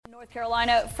North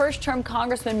Carolina, first-term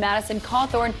Congressman Madison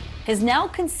Cawthorn has now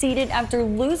conceded after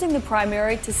losing the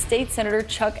primary to State Senator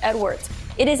Chuck Edwards.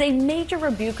 It is a major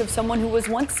rebuke of someone who was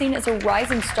once seen as a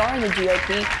rising star in the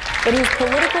GOP, but whose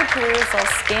political career saw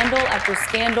scandal after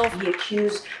scandal. He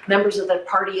accused members of the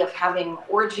party of having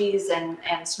orgies and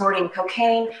snorting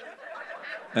cocaine.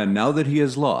 And now that he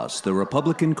has lost, the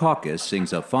Republican caucus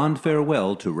sings a fond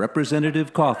farewell to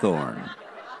Representative Cawthorn.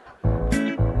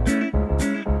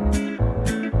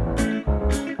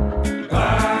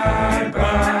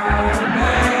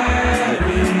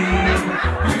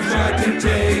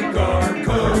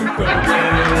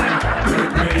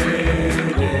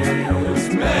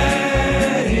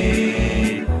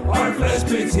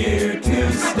 Here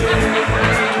to stay.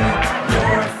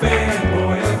 You're a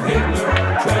fanboy of Hitler.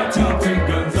 Try to bring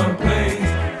guns on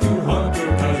planes to Hunter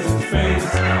Cousin's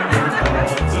face and call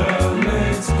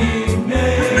Zelensky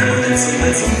names.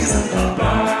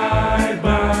 Bye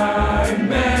bye,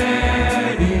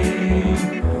 Maddie.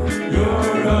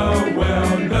 You're a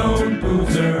well-known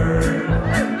loser.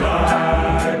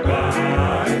 Bye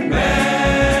bye,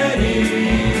 Maddie.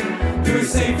 Your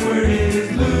safe word is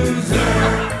loser.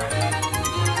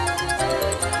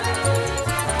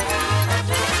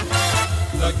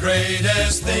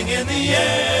 Greatest thing in the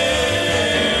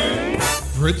air.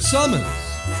 Brit Summers.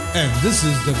 And this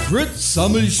is the Brit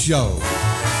Summers Show.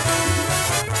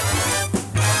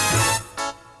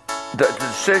 The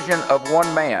decision of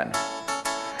one man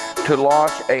to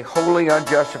launch a wholly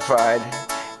unjustified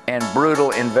and brutal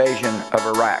invasion of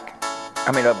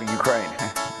Ukraine.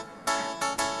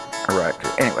 Iraq.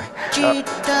 Anyway.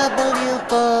 G.W.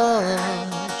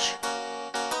 Bush.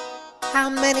 How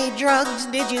many drugs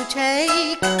did you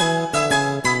take?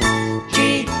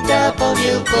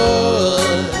 G.W.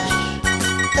 Bush.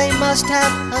 They must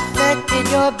have affected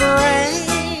your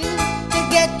brain. To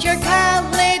get your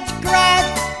college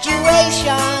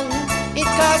graduation, it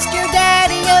cost your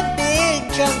daddy a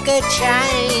big chunk of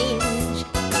change.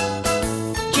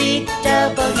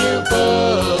 G.W.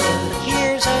 Bush.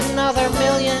 Here's another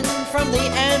million from the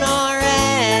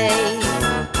NRA.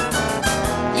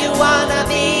 You wanna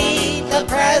be the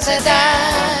president,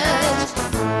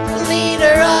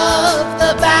 leader of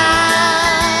the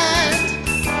band,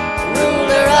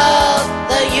 ruler of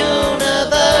the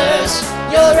universe,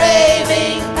 your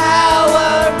raving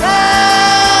power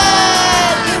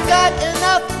man. You've got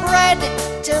enough bread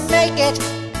to make it.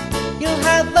 You'll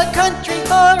have the country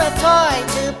for a toy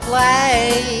to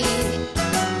play.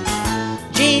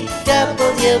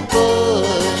 G.W.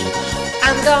 Bush,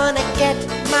 I'm gonna get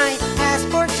my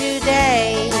passport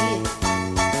today.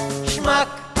 Schmuck,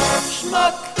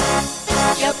 schmuck,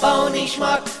 you phony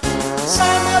schmuck.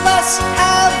 Some of us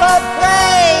have a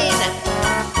brain.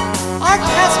 Our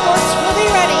passports will be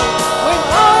ready when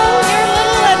all your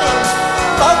little lemmings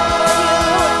vote for you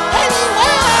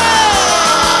anyway.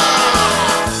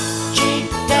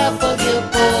 G.W.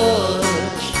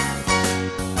 Bush,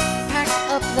 pack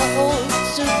up the old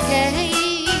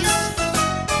suitcase.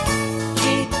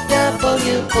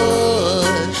 G.W.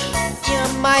 Bush, you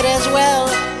might as well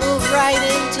move right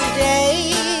in today.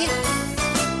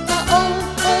 The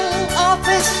Oval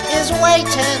Office is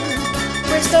waiting.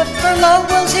 Christopher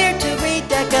Lowell's here to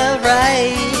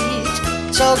redecorate.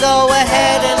 So go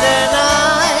ahead and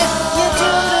deny you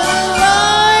to the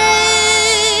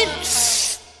right.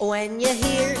 When you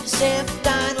hear Sam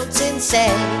Donaldson say,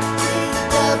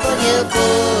 G.W.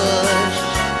 Bush,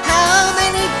 how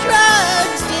many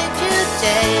drugs did you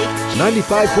take?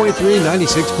 95.3,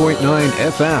 96.9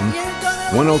 FM,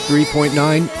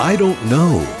 103.9, I don't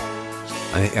know.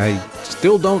 I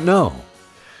still don't know.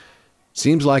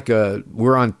 Seems like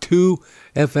we're on 2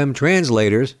 FM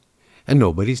translators and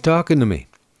nobody's talking to me.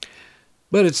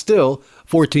 But it's still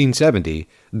 1470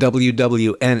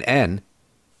 WWNN.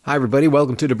 Hi everybody,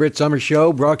 welcome to the Brit Summer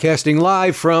Show, broadcasting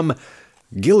live from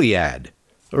Gilead.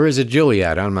 Or is it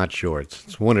Gilead? I'm not sure.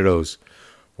 It's one of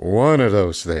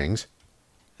those things.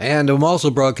 And I'm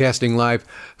also broadcasting live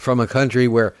from a country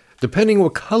where, depending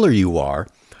what color you are,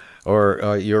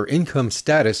 or your income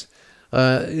status,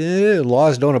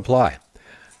 laws don't apply.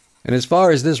 And as far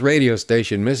as this radio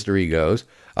station mystery goes,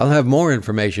 I'll have more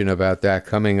information about that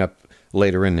coming up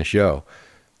later in the show.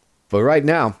 But right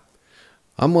now,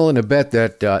 I'm willing to bet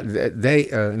that they,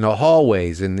 in the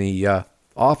hallways, in the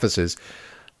offices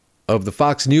of the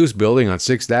Fox News building on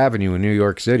 6th Avenue in New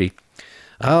York City,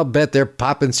 I'll bet they're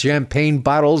popping champagne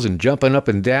bottles and jumping up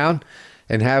and down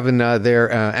and having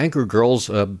their anchor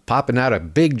girls popping out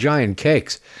of big giant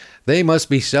cakes. They must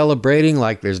be celebrating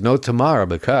like there's no tomorrow,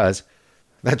 because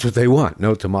that's what they want,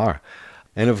 no tomorrow.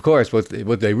 And of course, what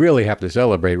they really have to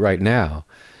celebrate right now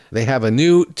They have a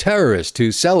new terrorist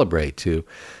to celebrate, to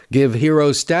give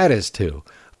hero status to,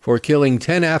 for killing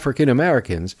 10 African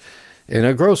Americans in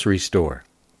a grocery store.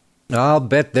 I'll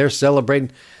bet they're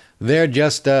celebrating. They're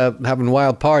just having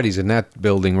wild parties in that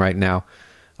building right now.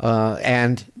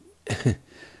 And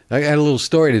I got a little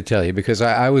story to tell you, because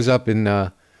I was up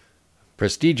in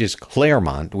prestigious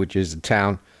Claremont, which is a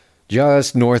town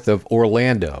just north of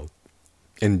Orlando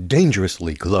and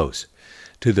dangerously close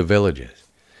to the Villages.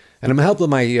 And I'm helping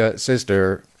my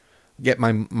sister get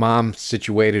my mom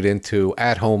situated into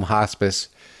at-home hospice.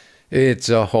 It's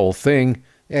a whole thing,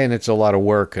 and it's a lot of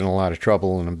work and a lot of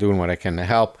trouble, and I'm doing what I can to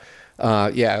help.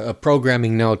 A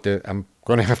programming note that I'm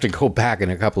going to have to go back in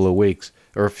a couple of weeks,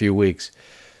 or a few weeks.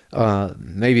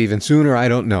 Maybe even sooner, I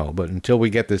don't know. But until we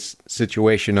get this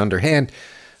situation underhand,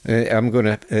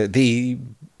 the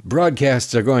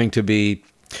broadcasts are going to be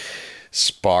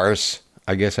sparse,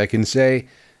 I guess I can say.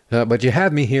 But you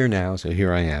have me here now, so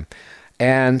here I am.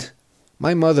 And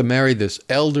my mother married this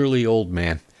elderly old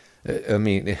man.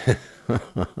 I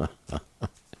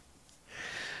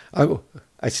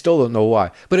still don't know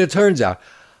why. But it turns out,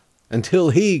 until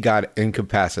he got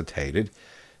incapacitated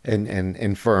and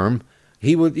infirm,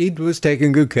 he was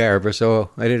taking good care of her, so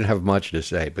I didn't have much to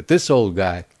say. But this old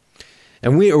guy,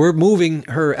 and we're moving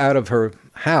her out of her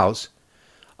house,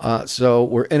 so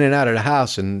we're in and out of the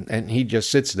house, and he just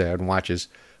sits there and watches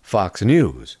Fox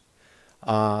News.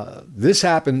 This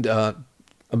happened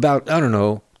about,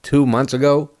 2 months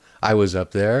ago. I was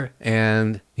up there,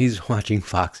 and he's watching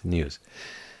Fox News,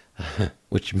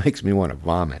 which makes me want to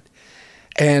vomit.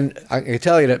 And I can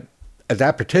tell you that at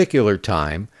that particular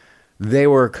time, they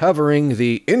were covering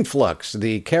the influx,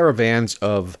 the caravans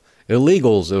of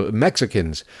illegals,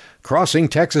 Mexicans, crossing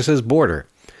Texas's border.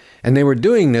 And they were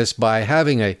doing this by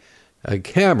having a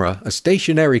camera, a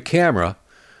stationary camera,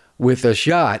 with a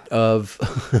shot of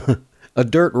a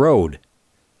dirt road.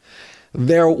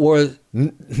 There was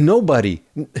nobody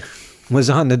was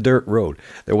on the dirt road.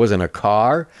 There wasn't a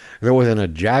car. There wasn't a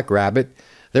jackrabbit.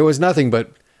 There was nothing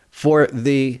but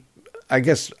I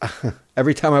guess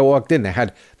every time I walked in, they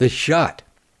had the shot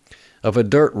of a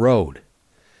dirt road.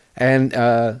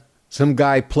 And some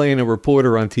guy playing a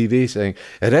reporter on TV saying,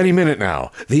 at any minute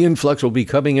now, the influx will be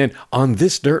coming in on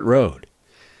this dirt road.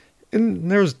 And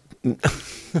there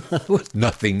was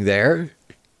nothing there.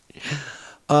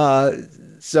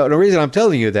 So the reason I'm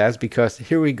telling you that is because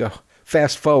here we go.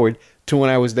 Fast forward to when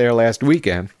I was there last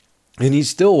weekend, and he's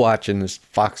still watching this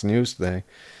Fox News thing.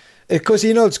 Because,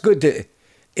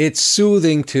 it's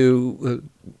soothing to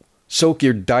soak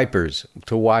your diapers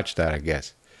to watch that, I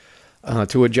guess,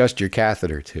 to adjust your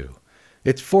catheter to.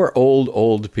 It's for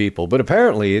old people. But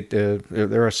apparently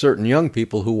there are certain young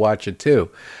people who watch it too,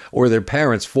 or their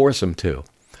parents force them to.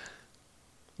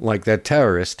 Like that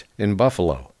terrorist in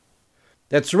Buffalo.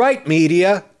 That's right,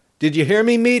 media. Did you hear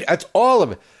me, media? That's all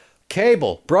of it.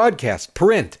 Cable, broadcast,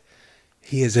 print.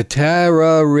 He is a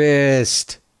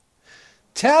terrorist.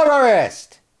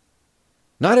 Terrorist!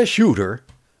 Not a shooter,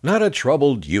 not a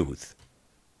troubled youth.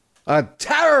 A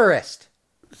terrorist!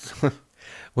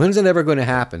 When's it ever going to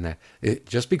happen?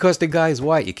 Just because the guy's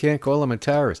white, you can't call him a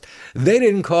terrorist. They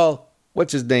didn't call,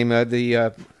 what's his name,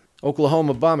 the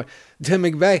Oklahoma bomber, Tim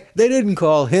McVeigh. They didn't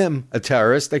call him a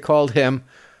terrorist. They called him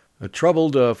a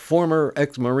troubled former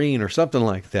ex-Marine or something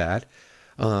like that.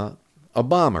 A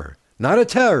bomber, not a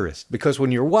terrorist. Because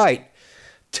when you're white,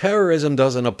 terrorism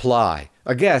doesn't apply.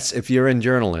 I guess if you're in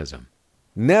journalism.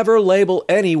 Never label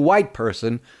any white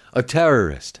person a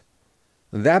terrorist.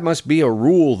 That must be a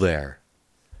rule there.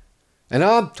 And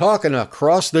I'm talking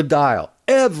across the dial.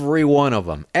 Every one of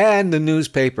them. And the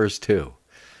newspapers too.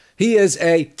 He is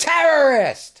a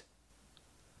terrorist!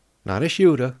 Not a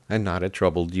shooter and not a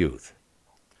troubled youth.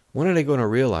 When are they going to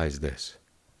realize this?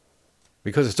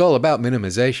 Because it's all about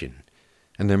minimization.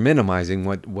 And they're minimizing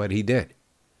what he did.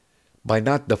 By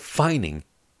not defining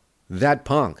that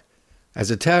punk as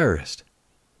a terrorist.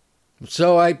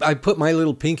 So I put my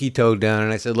little pinky toe down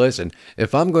and I said, listen,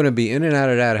 if I'm going to be in and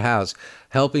out of that house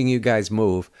helping you guys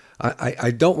move, I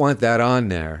don't want that on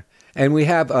there. And we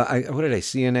have, what are they,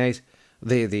 CNAs?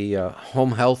 The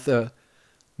home health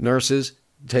nurses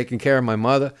taking care of my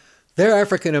mother. They're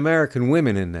African-American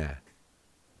women in there.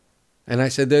 And I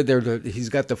said, he's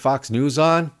got the Fox News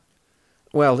on?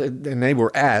 Well, and they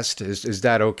were asked, is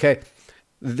that okay?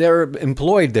 They're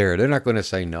employed there. They're not going to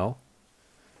say no.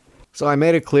 So I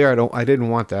made it clear I didn't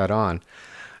want that on.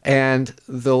 And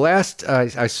the last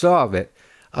I saw of it,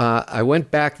 I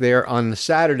went back there on the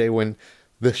Saturday when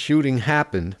the shooting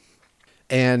happened.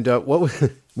 And what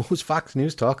was Fox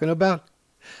News talking about?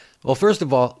 Well, first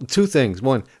of all, two things.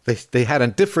 One, they had a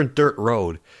different dirt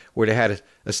road where they had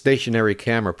a stationary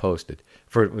camera posted.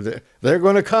 They're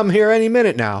going to come here any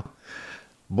minute now.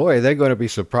 Boy, they're going to be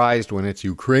surprised when it's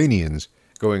Ukrainians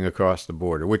going across the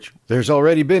border, which there's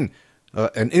already been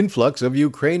an influx of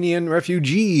Ukrainian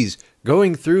refugees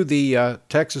going through the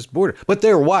Texas border. But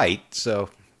they're white, so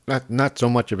not so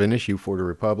much of an issue for the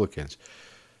Republicans.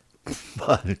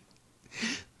 But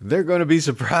they're going to be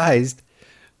surprised,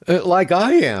 like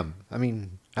I am. I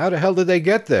mean, how the hell did they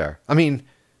get there? I mean,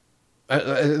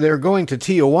 they're going to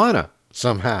Tijuana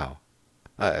somehow.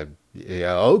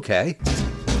 Yeah, okay.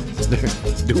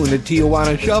 They're doing the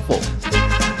Tijuana shuffle.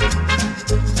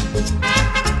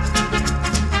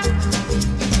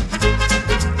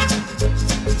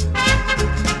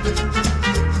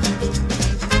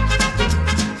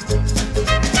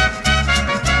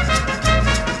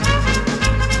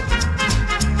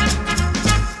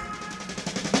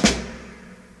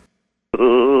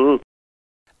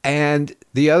 And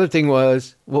the other thing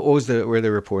was, what was where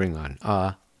they're reporting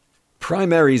on?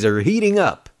 Primaries are heating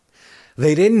up.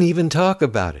 They didn't even talk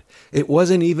about it. It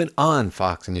wasn't even on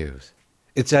Fox News.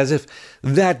 It's as if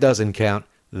that doesn't count.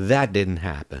 That didn't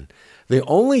happen. The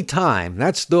only time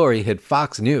that story hit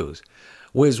Fox News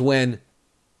was when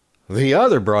the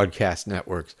other broadcast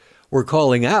networks were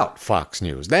calling out Fox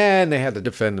News. Then they had to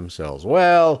defend themselves.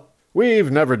 Well,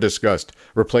 we've never discussed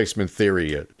replacement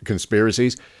theory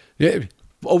conspiracies.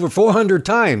 Over 400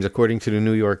 times, according to the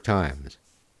New York Times.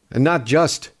 And not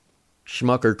just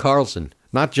Schmucker Carlson.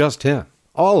 Not just him.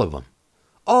 All of them.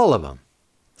 All of them.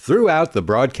 Throughout the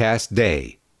broadcast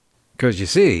day. Because you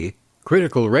see,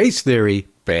 critical race theory,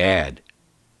 bad.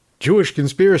 Jewish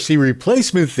conspiracy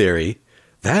replacement theory,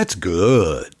 that's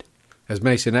good. As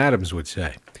Mason Adams would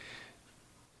say.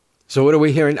 So what are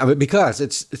we hearing? I mean, because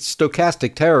it's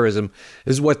stochastic terrorism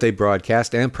is what they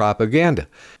broadcast and propaganda.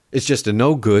 It's just a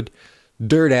no-good,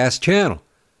 dirt-ass channel.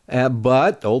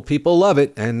 But old people love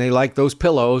it, and they like those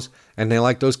pillows, and they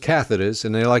like those catheters,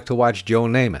 and they like to watch Joe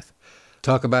Namath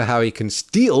talk about how he can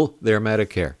steal their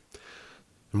Medicare.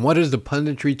 And what is the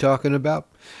punditry talking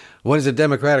about? What is the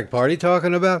Democratic Party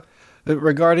talking about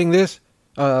regarding this?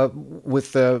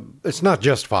 It's not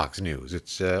just Fox News.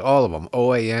 It's all of them.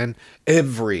 OAN,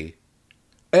 every,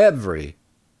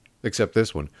 except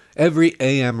this one, every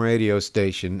AM radio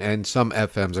station and some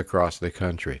FMs across the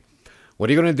country. What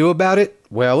are you going to do about it?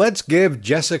 Well, let's give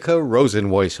Jessica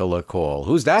Rosenweisel a call.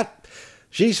 Who's that?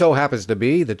 She so happens to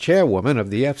be the chairwoman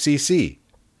of the FCC.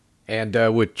 And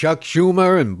with Chuck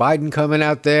Schumer and Biden coming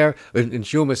out there, and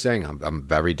Schumer saying, I'm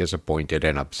very disappointed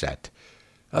and upset.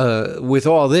 With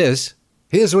all this,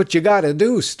 here's what you got to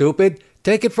do, stupid.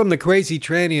 Take it from the crazy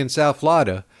tranny in South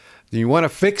Florida. Do you want to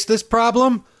fix this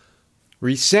problem?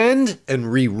 Rescind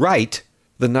and rewrite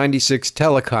the 96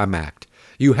 Telecom Act.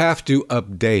 You have to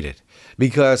update it.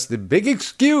 Because the big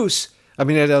excuse, I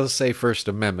mean, they'll say First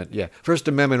Amendment. Yeah, First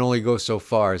Amendment only goes so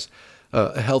far as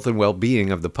health and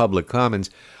well-being of the public commons.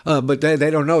 But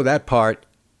they don't know that part.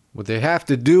 What they have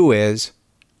to do is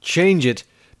change it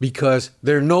because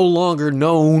they're no longer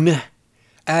known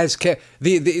as...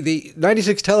 The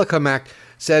 96 Telecom Act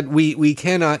said we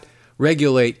cannot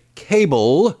regulate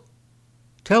cable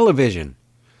television.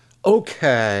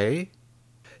 Okay.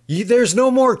 There's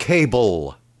no more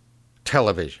cable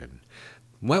television.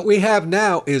 What we have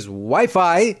now is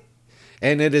Wi-Fi,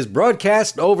 and it is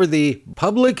broadcast over the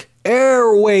public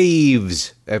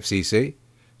airwaves. FCC,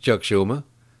 Chuck Schumer,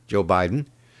 Joe Biden.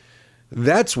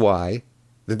 That's why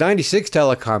the 96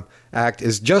 Telecom Act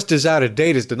is just as out of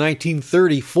date as the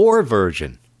 1934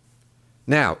 version.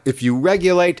 Now, if you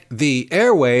regulate the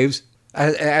airwaves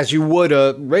as you would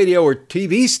a radio or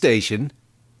TV station,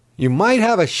 you might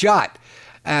have a shot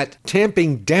at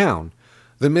tamping down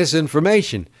the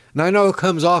misinformation. Now, I know it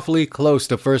comes awfully close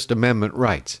to First Amendment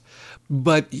rights,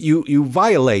 but you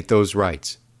violate those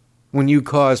rights when you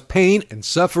cause pain and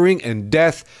suffering and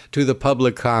death to the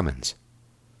public commons.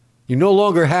 You no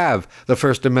longer have the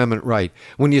First Amendment right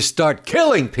when you start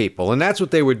killing people, and that's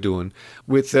what they were doing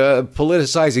with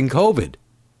politicizing COVID.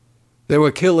 They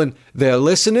were killing their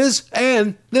listeners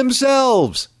and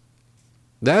themselves.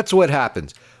 That's what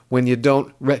happens when you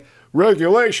don't...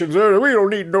 regulations, we don't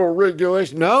need no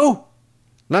regulation. No?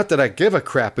 Not that I give a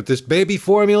crap, but this baby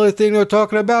formula thing they're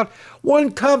talking about,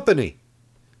 one company,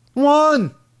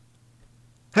 one,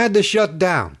 had to shut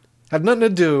down. Had nothing to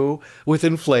do with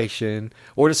inflation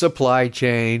or the supply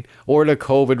chain or the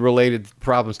COVID-related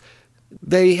problems.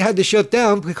 They had to shut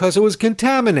down because it was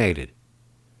contaminated.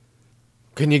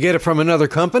 Can you get it from another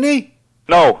company?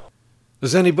 No.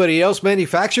 Does anybody else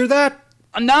manufacture that?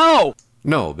 No.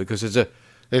 No, because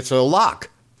it's a lock.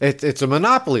 It's a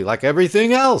monopoly like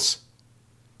everything else.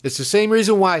 It's the same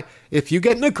reason why if you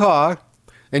get in a car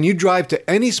and you drive to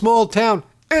any small town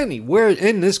anywhere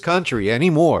in this country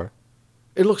anymore,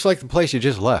 it looks like the place you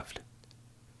just left.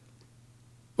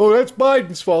 Oh, that's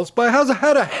Biden's fault. How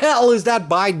the hell is that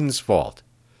Biden's fault?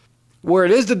 Where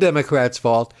it is the Democrats'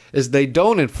 fault is they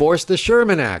don't enforce the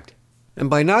Sherman Act. And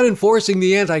by not enforcing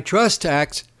the antitrust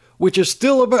acts, which are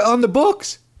still on the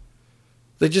books,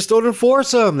 they just don't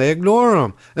enforce them. They ignore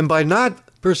them. And by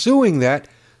not pursuing that,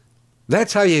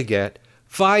 that's how you get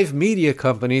 5 media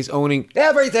companies owning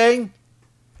everything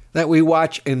that we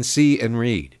watch and see and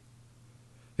read.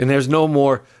 And there's no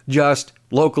more just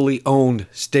locally owned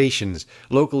stations,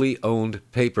 locally owned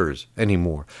papers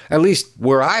anymore. At least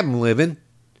where I'm living.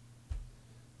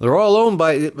 They're all owned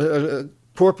by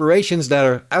corporations that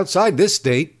are outside this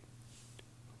state.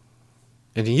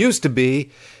 And it used to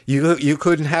be you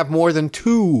couldn't have more than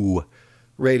 2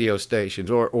 radio stations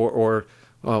or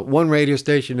 1 radio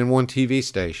station and 1 TV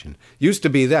station. Used to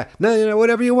be that. No,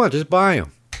 whatever you want, just buy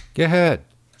them. Go ahead.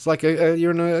 It's like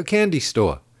you're in a candy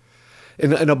store.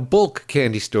 In a bulk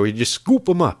candy store, you just scoop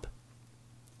them up.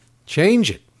 Change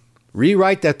it.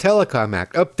 Rewrite that Telecom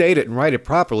Act. Update it and write it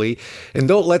properly. And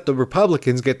don't let the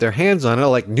Republicans get their hands on it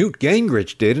like Newt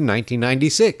Gingrich did in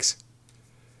 1996.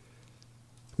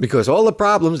 Because all the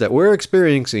problems that we're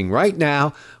experiencing right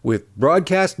now with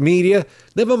broadcast media,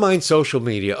 never mind social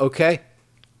media, okay?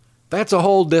 That's a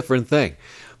whole different thing.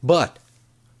 But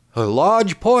a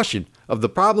large portion of the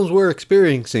problems we're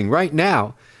experiencing right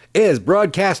now is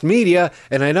broadcast media,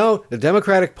 and I know the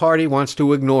Democratic Party wants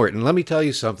to ignore it. And let me tell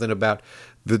you something about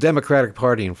the Democratic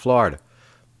Party in Florida.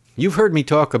 You've heard me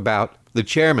talk about the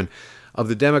chairman of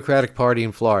the Democratic Party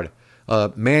in Florida,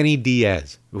 Manny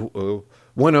Diaz,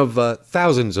 one of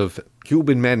thousands of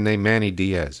Cuban men named Manny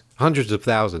Diaz, hundreds of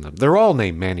thousands of them. They're all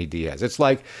named Manny Diaz. It's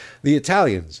like the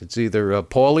Italians. It's either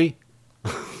Paulie,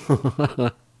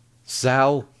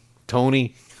 Sal,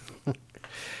 Tony.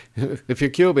 If you're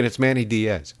Cuban, it's Manny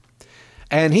Diaz.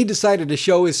 And he decided to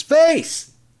show his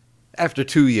face after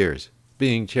 2 years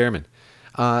being chairman.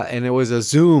 And it was a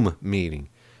Zoom meeting.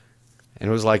 And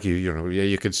it was like,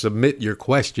 you could submit your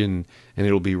question and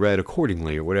it'll be read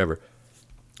accordingly or whatever.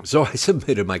 So I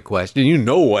submitted my question. You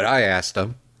know what I asked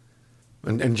him.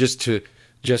 And just to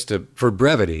for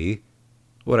brevity,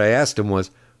 what I asked him was,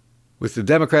 with the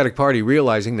Democratic Party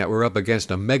realizing that we're up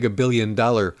against a mega $billion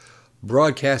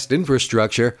broadcast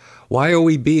infrastructure, why are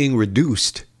we being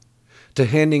reduced to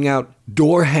handing out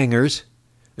door hangers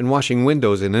and washing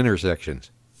windows in intersections?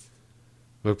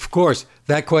 Of course,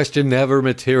 that question never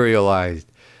materialized.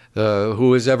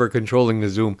 Who is ever controlling the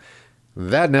Zoom?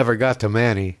 That never got to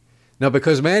Manny. Now,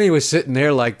 because Manny was sitting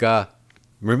there like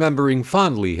remembering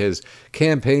fondly his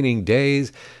campaigning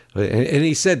days, and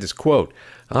he said this quote,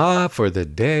 for the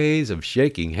days of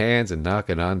shaking hands and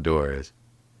knocking on doors.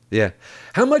 Yeah.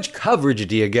 How much coverage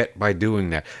do you get by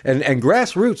doing that? And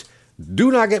grassroots,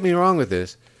 do not get me wrong with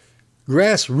this,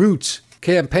 grassroots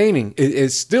campaigning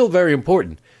is still very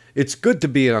important. It's good to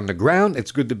be on the ground.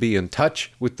 It's good to be in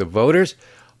touch with the voters.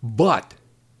 But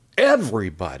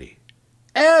everybody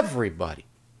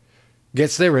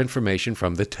gets their information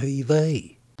from the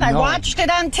TV. I watched it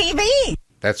on TV.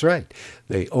 That's right.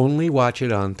 They only watch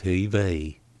it on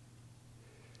TV.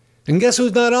 And guess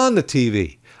who's not on the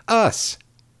TV? Us.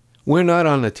 We're not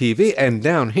on the TV. And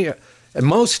down here, in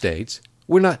most states,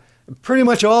 we're not, pretty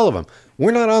much all of them,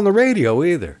 we're not on the radio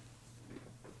either.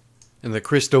 And the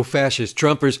Christo-fascist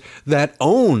Trumpers that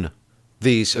own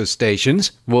these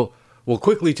stations will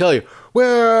quickly tell you,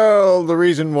 well, the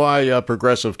reason why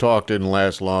Progressive Talk didn't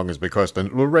last long is because the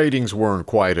ratings weren't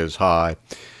quite as high.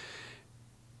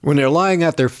 When they're lying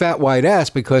at their fat white ass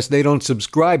because they don't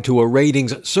subscribe to a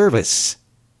ratings service.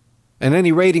 And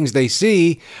any ratings they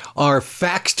see are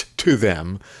faxed to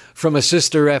them from a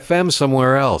sister FM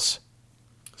somewhere else.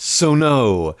 So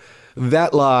no,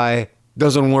 that lie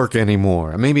doesn't work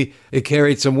anymore. Maybe it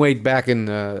carried some weight back in,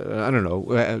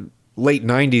 late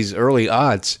 90s, early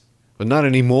aughts, but not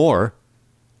anymore.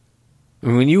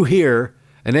 And when you hear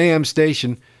an AM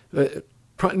station, not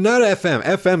FM,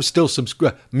 FM still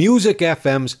subscribe, music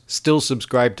FMs still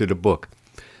subscribe to the book.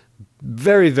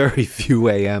 Very, very few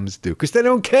AMs do, because they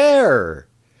don't care.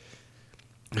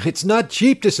 It's not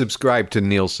cheap to subscribe to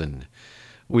Nielsen,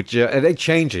 which they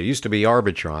changed it. It used to be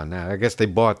Arbitron. Now I guess they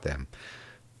bought them.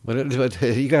 But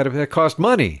it costs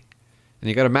money, and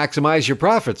you got to maximize your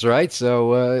profits, right?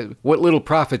 So what little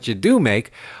profits you do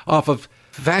make off of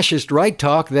fascist right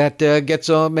talk that gets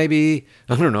maybe,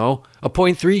 a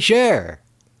 0.3 share.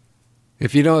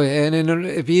 If you don't, and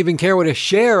if you even care what a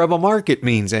share of a market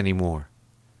means anymore.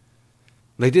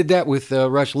 They did that with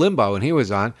Rush Limbaugh when he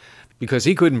was on, because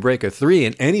he couldn't break a 3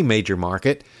 in any major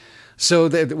market. So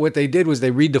what they did was they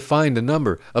redefined a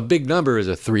number. A big number is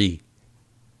a 3.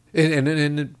 And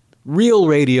in real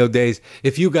radio days,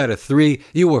 if you got a 3,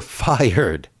 you were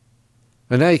fired.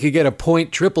 And now you could get a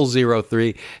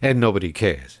 .0003 and nobody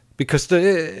cares. Because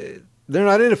they're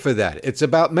not in it for that. It's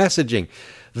about messaging.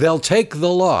 They'll take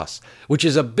the loss, which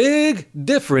is a big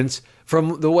difference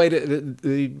from the way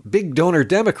the big donor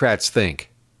Democrats think.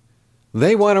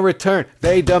 They want a return.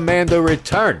 They demand a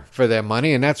return for their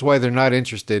money, and that's why they're not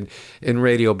interested in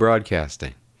radio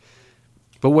broadcasting.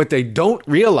 But what they don't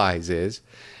realize is,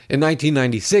 in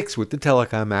 1996 with the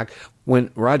Telecom Act, when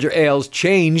Roger Ailes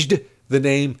changed the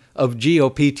name of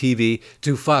GOP TV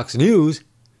to Fox News,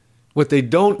 what they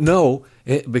don't know,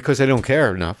 because they don't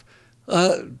care enough,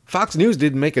 Fox News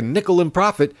didn't make a nickel in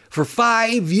profit for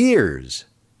 5 years.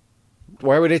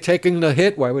 Why were they taking the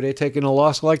hit? Why were they taking a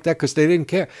loss like that? Because they didn't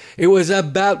care. It was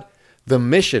about the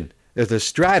mission, the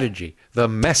strategy, the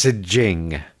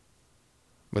messaging.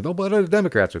 But don't bother the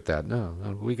Democrats with that. No,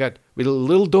 we got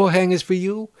little door hangers for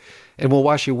you, and we'll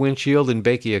wash your windshield and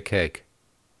bake you a cake.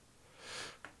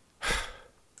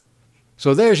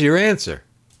 So there's your answer.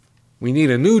 We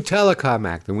need a new Telecom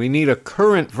Act, and we need a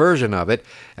current version of it,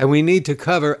 and we need to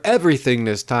cover everything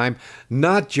this time,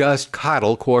 not just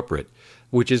coddle corporate,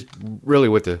 which is really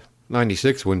what the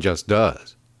 96 one just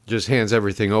does. Just hands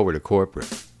everything over to corporate.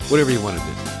 Whatever you want to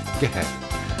do. Go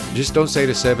ahead. Just don't say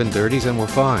the 730s and we're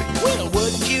fine. Well,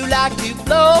 wouldn't you like to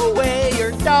blow away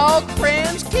your dog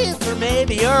friends, kids, or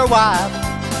maybe your wife?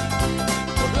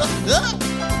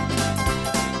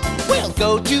 Well,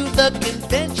 go to the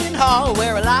convention hall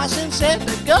where a license and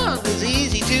a gun is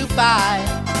easy to buy.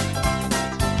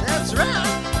 That's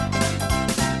right.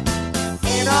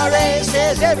 NRA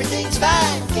says everything's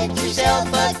fine. Get yourself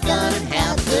a gun and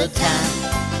have a good time.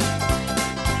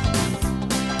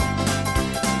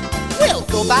 Well,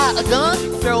 go buy a gun,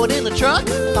 throw it in the trunk,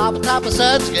 pop a top of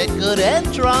suds, get good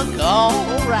and drunk. All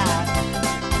right.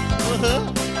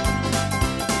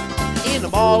 In a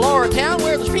mall or a town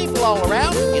where there's people all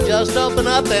around, you just open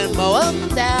up and mow them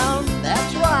down.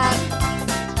 That's right.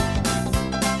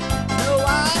 Know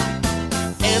why?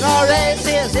 NRA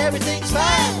says everything's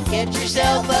fine. Get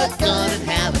yourself a gun and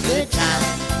have a good time.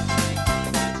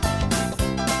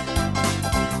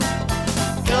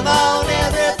 Come on,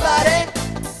 everybody,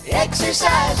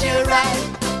 exercise your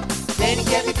right. Then you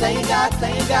can be playing God,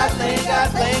 playing God, playing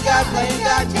God, playing God, playing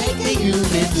God. Take the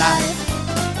human life.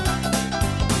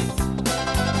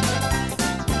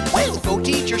 Well, go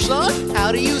teach your son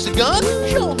how to use a gun.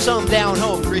 Show him some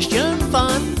down-home Christian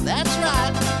fun. That's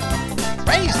right.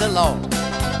 Praise the Lord.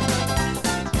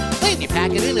 Then you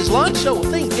pack it in his lunch so if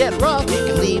things get rough, you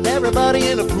can leave everybody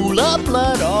in a pool of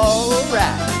blood. All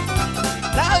right.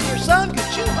 Now your son can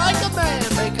shoot like a man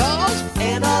because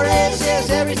NRA says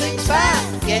everything's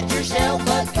fine. Get yourself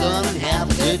a gun and have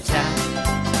a good time.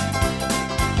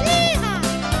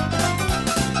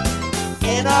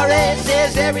 NRA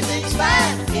says everything's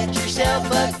fine. Get yourself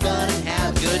a gun and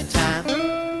have a good time.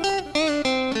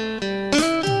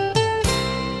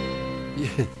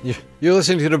 You're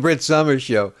listening to the Brit Summers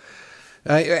Show.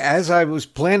 As I was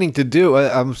planning to do,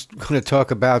 I'm going to talk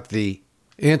about the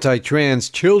anti-trans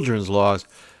children's laws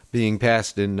being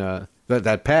passed in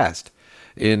that passed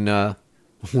in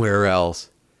where else?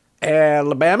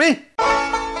 Alabama,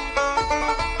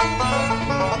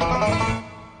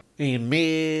 in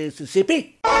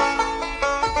Mississippi,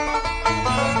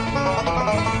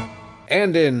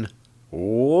 and in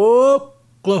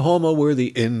Oklahoma, where the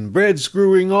inbred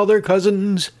screwing all their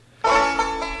cousins.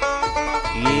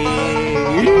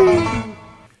 Yeah.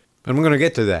 I'm going to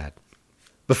get to that.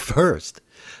 But first,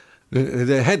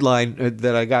 the headline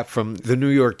that I got from the New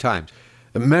York Times.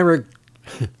 Merrick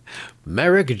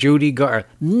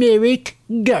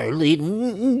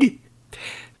Garland.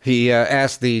 He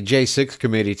asked the J6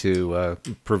 committee to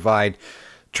provide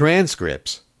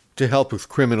transcripts to help with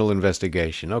criminal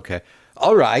investigation. Okay.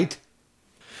 All right.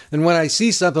 And when I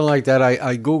see something like that,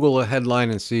 I Google a headline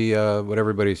and see what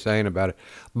everybody's saying about it.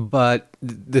 But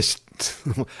this,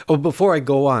 before I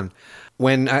go on,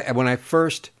 when I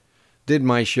first did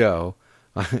my show,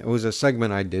 it was a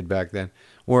segment I did back then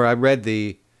where I read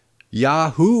the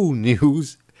Yahoo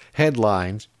News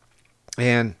headlines,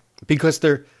 and because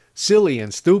they're silly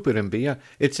and stupid and beyond,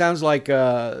 it sounds like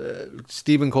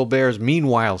Stephen Colbert's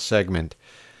Meanwhile segment.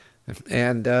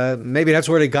 And maybe that's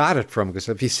where they got it from, because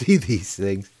if you see these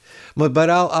things. But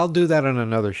I'll do that on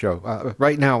another show.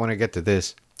 Right now, when I get to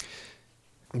this.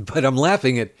 But I'm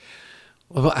laughing at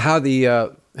how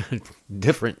the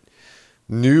different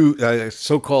new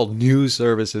so-called news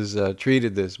services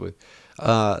treated this with.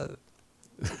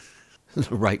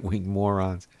 Right-wing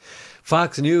morons.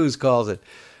 Fox News calls it.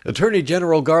 Attorney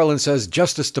General Garland says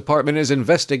Justice Department is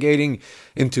investigating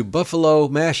into Buffalo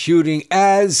mass shooting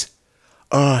as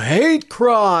a hate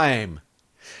crime.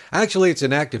 Actually, it's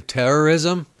an act of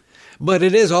terrorism, but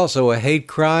it is also a hate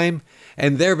crime,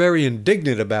 and they're very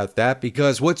indignant about that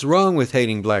because what's wrong with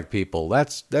hating black people?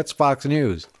 That's Fox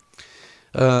News.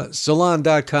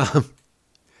 Salon.com.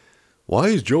 Why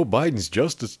is Joe Biden's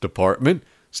Justice Department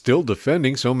still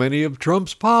defending so many of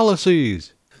Trump's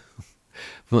policies?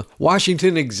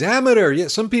 Washington Examiner. Yeah,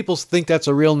 some people think that's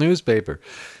a real newspaper.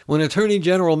 When Attorney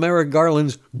General Merrick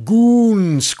Garland's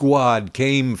goon squad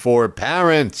came for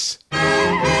parents.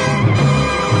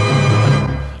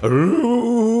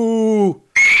 Ooh.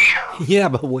 Yeah,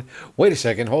 but wait a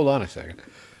second. Hold on a second.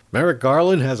 Merrick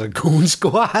Garland has a goon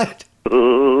squad?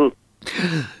 What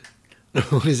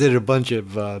is it? A bunch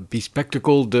of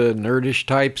bespectacled, nerdish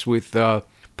types with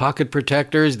pocket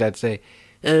protectors that say,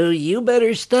 "Oh, you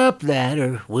better stop that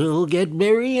or we'll get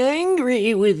very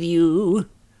angry with you."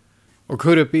 Or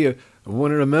could it be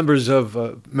one of the members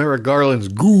of Merrick Garland's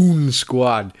goon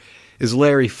squad is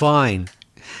Larry Fine?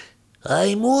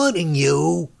 "I'm warning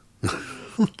you."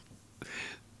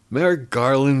 Merrick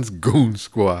Garland's goon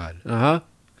squad. Uh-huh.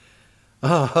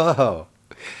 Oh.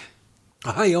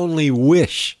 I only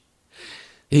wish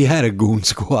he had a goon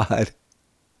squad.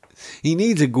 He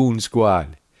needs a goon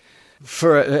squad.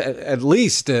 For at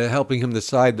least helping him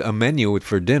decide a menu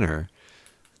for dinner.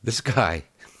 This guy,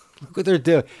 look what they're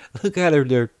doing. Look how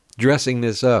they're dressing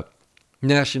this up.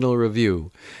 National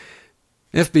Review.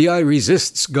 FBI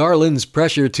resists Garland's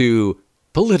pressure to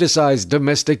politicize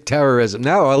domestic terrorism.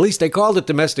 Now, at least they called it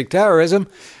domestic terrorism.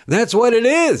 That's what it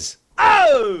is.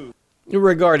 Oh!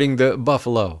 Regarding the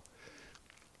Buffalo.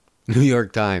 New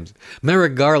York Times.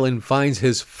 Merrick Garland finds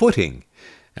his footing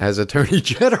as Attorney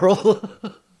General.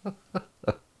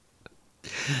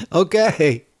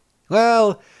 Okay.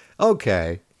 Well,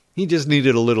 okay. He just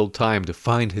needed a little time to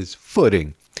find his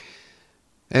footing.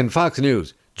 And Fox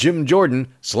News. Jim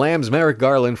Jordan slams Merrick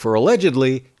Garland for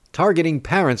allegedly targeting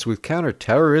parents with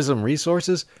counterterrorism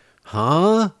resources.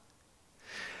 Huh?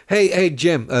 Hey,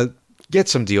 Jim, get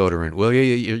some deodorant, will you?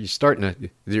 You're starting to...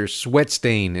 Your sweat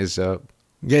stain is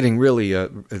getting really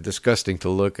disgusting to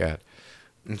look at.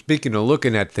 And speaking of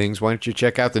looking at things, why don't you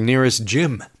check out the nearest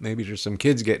gym? Maybe there's some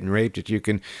kids getting raped that you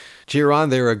can cheer on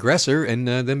their aggressor and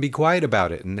then be quiet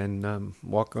about it and then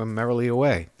walk merrily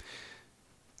away.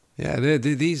 Yeah,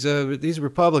 these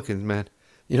Republicans, man.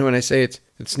 You know when I say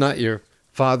it's not your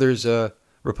father's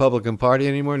Republican Party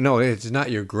anymore? No, it's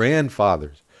not your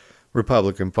grandfather's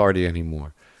Republican Party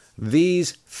anymore.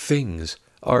 These things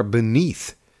are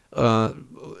beneath.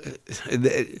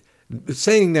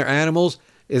 Saying they're animals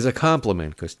is a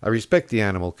compliment because I respect the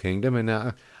animal kingdom and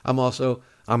I'm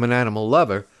an animal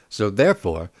lover. So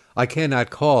therefore, I cannot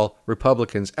call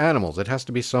Republicans animals. It has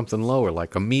to be something lower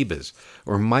like amoebas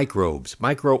or microbes,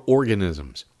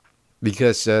 microorganisms,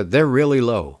 because they're really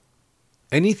low.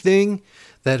 Anything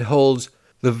that holds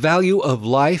the value of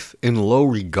life in low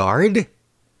regard,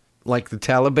 like the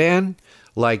Taliban,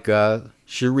 like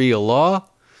Sharia law,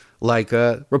 like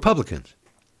Republicans.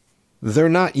 They're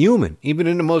not human. Even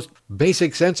in the most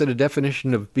basic sense of the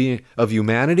definition of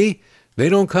humanity, they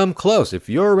don't come close. If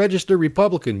you're a registered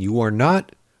Republican, you are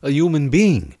not a human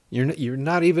being. You don't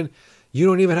even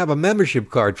have a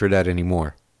membership card for that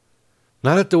anymore.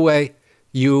 Not at the way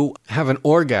you have an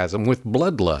orgasm with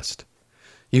bloodlust.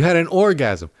 You had an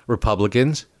orgasm,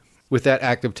 Republicans, with that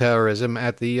act of terrorism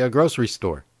at the grocery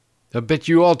store. I bet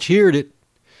you all cheered it,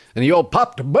 and you all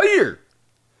popped a beer.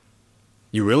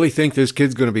 You really think this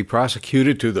kid's going to be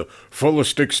prosecuted to the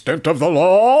fullest extent of the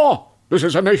law? This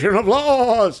is a nation of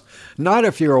laws. Not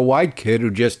if you're a white kid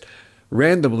who just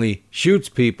randomly shoots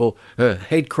people,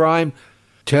 hate crime,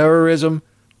 terrorism,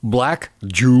 black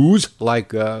Jews,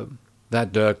 like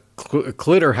that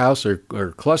Clitter House or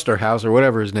Cluster House or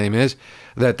whatever his name is,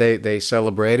 that they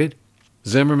celebrated.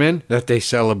 Zimmerman, that they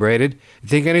celebrated. You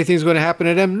think anything's going to happen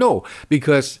to them? No,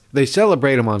 because they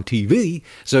celebrate them on TV,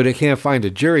 so they can't find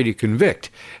a jury to convict.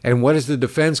 And what is the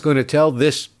defense going to tell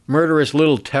this murderous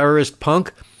little terrorist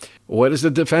punk? What is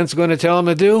the defense going to tell him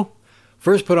to do?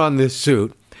 First put on this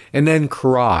suit, and then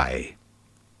cry.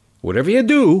 Whatever you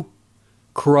do,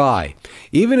 cry.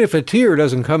 Even if a tear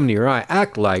doesn't come to your eye,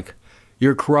 act like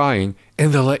you're crying,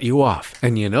 and they'll let you off.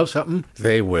 And you know something?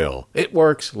 They will. It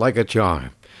works like a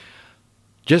charm.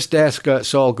 Just ask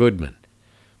Saul Goodman.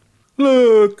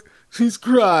 Look, he's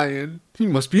crying. He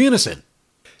must be innocent.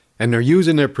 And they're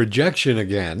using their projection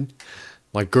again.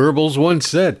 Like Goebbels once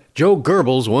said, Joe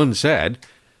Goebbels once said,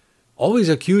 Always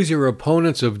accuse your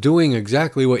opponents of doing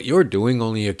exactly what you're doing,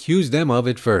 only accuse them of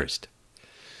it first.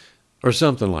 Or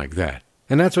something like that.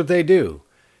 And that's what they do.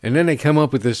 And then they come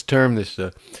up with this term, this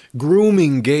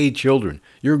grooming gay children.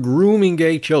 You're grooming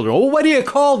gay children. Oh, what do you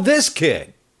call this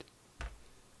kid?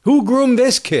 Who groomed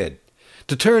this kid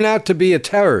to turn out to be a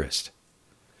terrorist?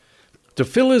 To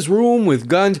fill his room with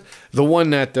guns? The one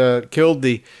that killed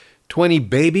the 20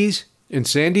 babies in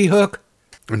Sandy Hook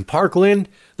and Parkland?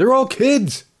 They're all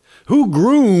kids. Who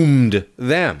groomed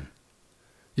them?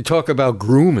 You talk about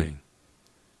grooming.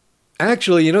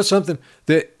 Actually, you know something?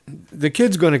 The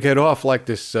kid's going to get off like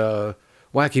this wacky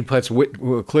putz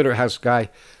Clitterhouse guy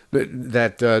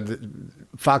that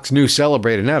Fox News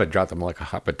celebrated. Now to drop him like a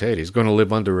hot potato. He's going to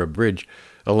live under a bridge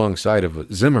alongside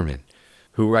of Zimmerman,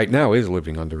 who right now is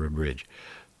living under a bridge.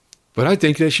 But I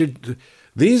think they should...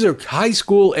 These are high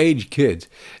school age kids,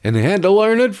 and they had to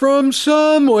learn it from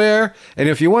somewhere. And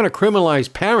if you want to criminalize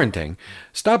parenting,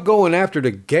 stop going after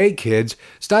the gay kids,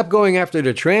 stop going after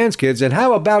the trans kids, and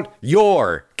how about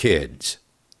your kids?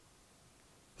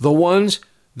 The ones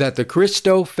that the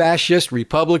Christo-fascist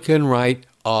Republican right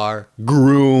are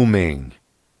grooming.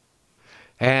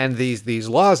 And these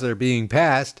laws that are being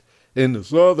passed in the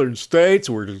southern states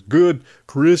where there's good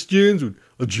Christians with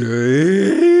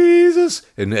Jesus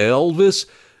and Elvis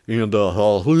and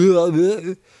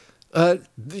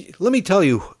let me tell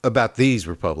you about these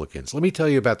Republicans. Let me tell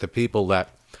you about the people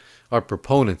that are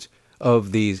proponents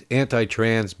of these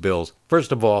anti-trans bills.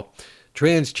 First of all,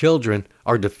 trans children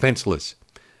are defenseless,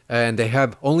 and they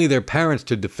have only their parents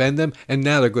to defend them, and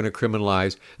now they're going to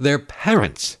criminalize their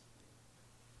parents,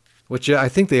 which I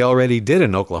think they already did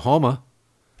in Oklahoma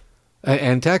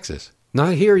and Texas.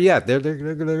 Not here yet. They're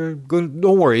going.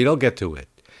 Don't worry, they'll get to it.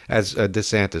 As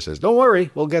DeSantis says, don't worry,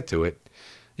 we'll get to it.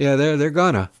 Yeah, they're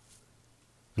gonna.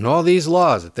 And all these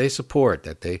laws that they support,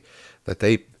 that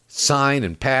they sign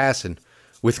and pass, and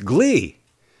with glee,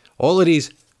 all of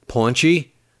these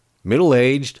paunchy,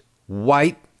 middle-aged,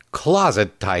 white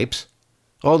closet types,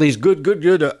 all these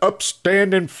good,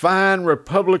 upstanding, fine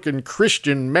Republican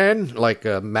Christian men like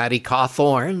Matty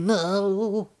Cawthorn.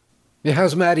 No. Yeah,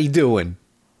 how's Matty doing?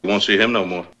 You won't see him no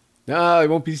more. No, I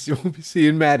won't be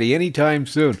seeing Matty anytime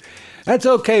soon. That's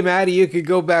okay, Matty. You could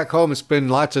go back home and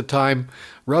spend lots of time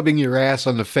rubbing your ass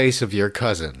on the face of your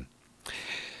cousin.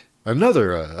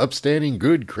 Another upstanding,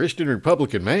 good Christian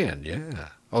Republican man, yeah.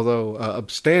 Although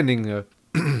upstanding,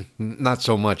 not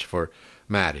so much for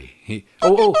Matty.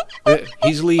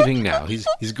 He's leaving now.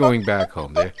 He's going back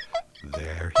home.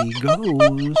 There he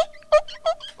goes.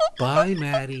 Bye,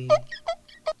 Matty.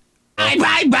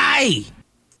 Bye.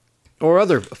 Or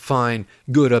other fine,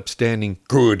 good, upstanding,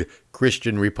 good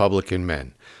Christian Republican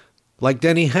men. Like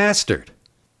Denny Hastert.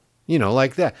 You know,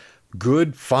 like that.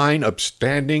 Good, fine,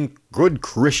 upstanding, good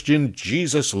Christian,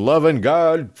 Jesus-loving,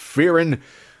 God-fearing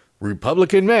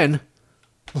Republican men.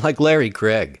 Like Larry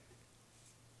Craig.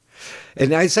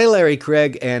 And I say Larry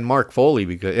Craig and Mark Foley,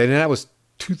 and that was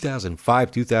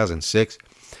 2005, 2006.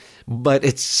 But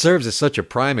it serves as such a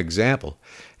prime example.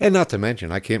 And not to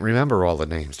mention, I can't remember all the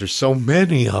names. There's so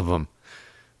many of them.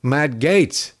 Matt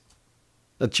Gaetz,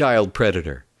 a child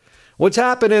predator. What's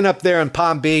happening up there in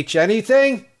Palm Beach?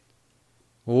 Anything?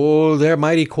 Oh, they're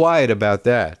mighty quiet about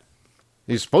that.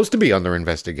 He's supposed to be under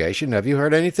investigation. Have you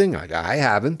heard anything? I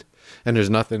haven't. And there's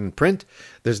nothing in print.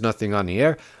 There's nothing on the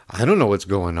air. I don't know what's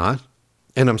going on.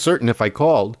 And I'm certain if I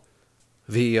called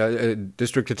the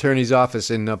district attorney's office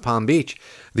in Palm Beach,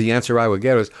 the answer I would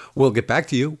get was, we'll get back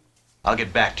to you. I'll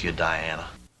get back to you, Diana.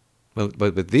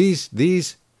 But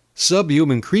these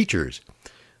subhuman creatures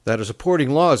that are supporting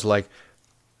laws like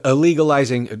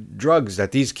legalizing drugs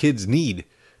that these kids need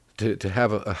to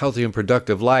have a healthy and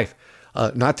productive life,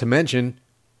 not to mention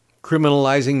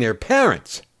criminalizing their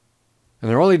parents. And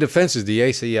their only defense is the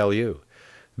ACLU.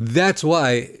 That's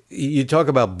why you talk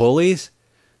about bullies.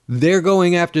 They're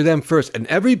going after them first. And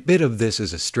every bit of this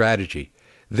is a strategy.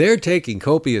 They're taking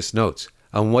copious notes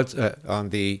on what's on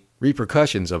the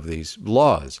repercussions of these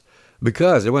laws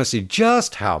because they want to see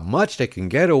just how much they can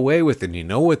get away with. And you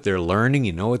know what they're learning,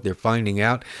 you know what they're finding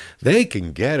out. They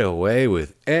can get away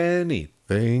with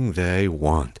anything they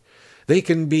want. They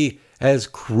can be as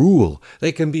cruel,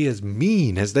 they can be as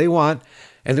mean as they want,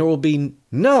 and there will be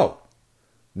no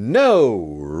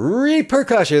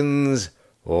repercussions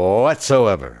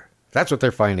whatsoever. That's what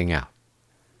they're finding out.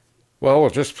 Well,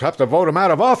 we'll just have to vote him out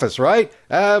of office, right?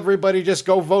 Everybody just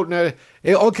go vote.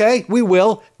 Okay, we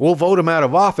will. We'll vote him out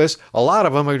of office. A lot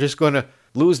of them are just going to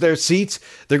lose their seats.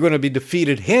 They're going to be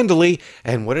defeated handily.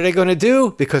 And what are they going to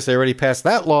do? Because they already passed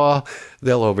that law,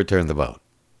 they'll overturn the vote.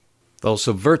 They'll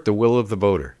subvert the will of the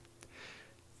voter.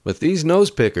 But these nose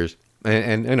pickers,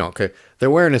 And you know, okay, they're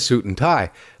wearing a suit and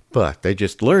tie, but they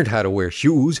just learned how to wear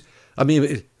shoes. I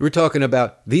mean, we're talking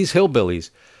about these hillbillies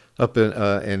up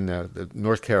in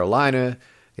North Carolina,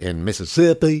 in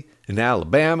Mississippi, in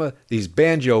Alabama, these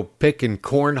banjo-picking,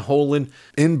 corn-holing,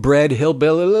 inbred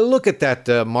hillbilly. Look at that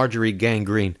Marjorie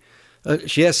Gangrene.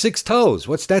 She has 6 toes.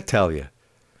 What's that tell you?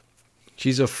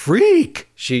 She's a freak.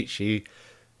 She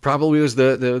probably was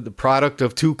the product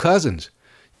of 2 cousins.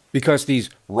 Because these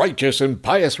righteous and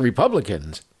pious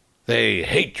Republicans, they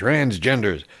hate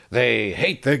transgenders. They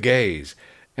hate the gays.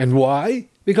 And why?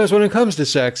 Because when it comes to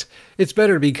sex, it's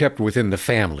better to be kept within the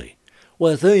family.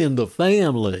 Within the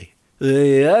family.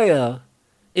 Yeah.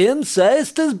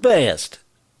 Incest is best.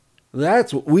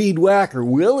 That's what Weed Whacker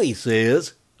Willie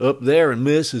says up there in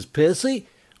Mississippi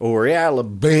or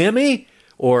Alabama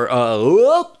or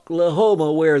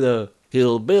Oklahoma where the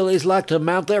hillbillies like to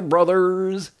mount their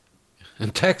brothers.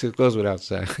 And Texas goes without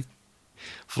saying.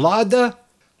 Florida,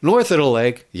 north of the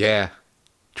lake, yeah.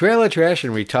 Trailer trash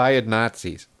and retired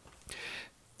Nazis.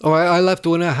 Oh, I left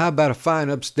one out. How about a fine,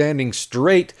 upstanding,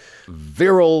 straight,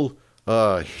 virile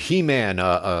He-Man,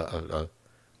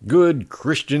 good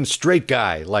Christian straight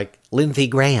guy like Lindsey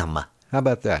Graham. How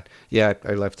about that? Yeah,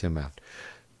 I left him out.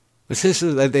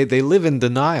 They live in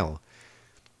denial.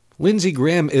 Lindsey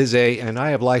Graham is and I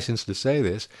have license to say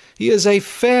this, he is a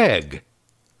fag.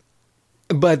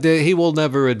 But he will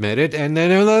never admit it, and then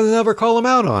they'll never call him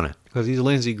out on it, because he's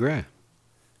Lindsey Graham.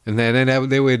 And then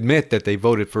they would admit that they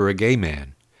voted for a gay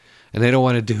man. And they don't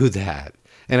want to do that.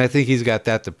 And I think he's got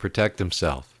that to protect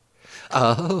himself.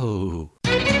 Oh.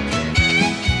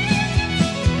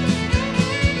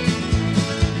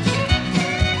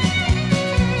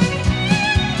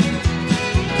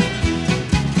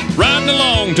 Riding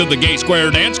along to the gay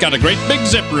square dance, got a great big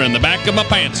zipper in the back of my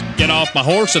pants. Get off my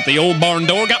horse at the old barn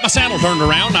door, got my saddle turned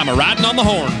around, I'm a-riding on the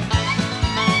horn.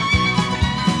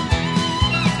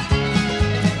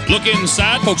 Look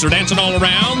inside, folks are dancing all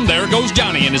around. There goes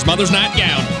Johnny in his mother's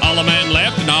nightgown. All a man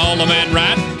left and all a man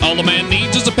right. All a man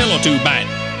needs is a pillow to bite.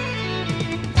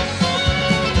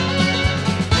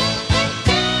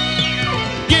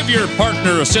 Give your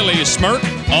partner a silly smirk.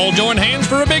 All join hands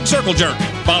for a big circle jerk.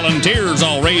 Volunteers,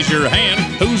 all raise your hand.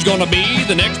 Who's gonna be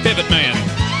the next pivot man?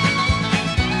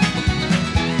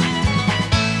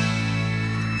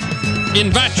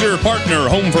 Invite your partner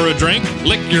home for a drink.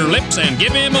 Lick your lips and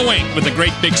give him a wink with a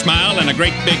great big smile and a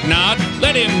great big nod.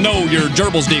 Let him know your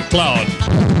gerbils declawed.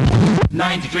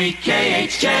 93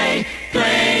 KHJ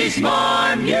plays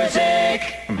more music.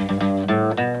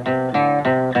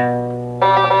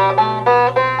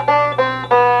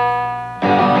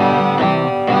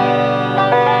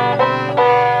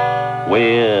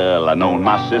 Well, I've known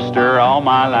my sister all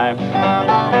my life.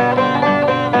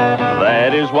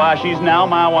 That is why she's now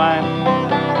my wife.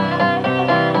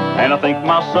 And I think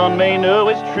my son may know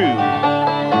it's true.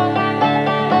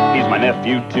 He's my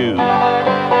nephew too.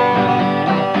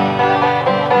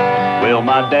 Well,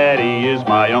 my daddy is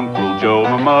my Uncle Joe.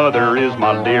 My mother is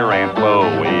my dear Aunt Flo.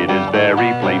 It is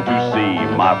very plain to see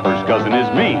my first cousin is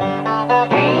me.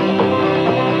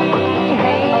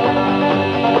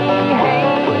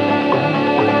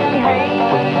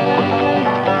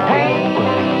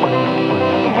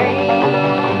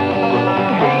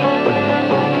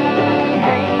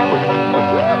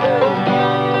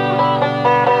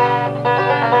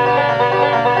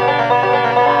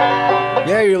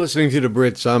 You're listening to the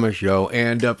Brit Summer Show,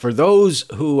 and for those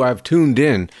who have tuned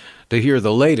in to hear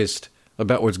the latest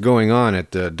about what's going on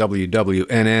at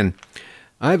WWNN,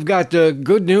 I've got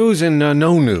good news and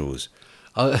no news.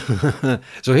 So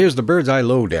here's the bird's eye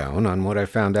lowdown on what I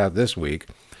found out this week.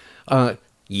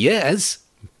 Yes,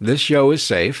 this show is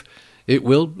safe. It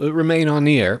will remain on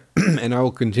the air, and I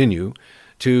will continue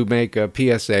to make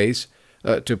PSAs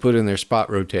to put in their spot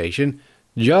rotation,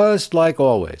 just like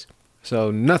always.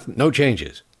 So no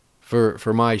changes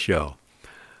for my show.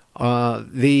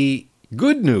 The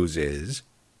good news is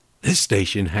this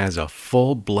station has a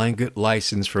full blanket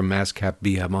license from ASCAP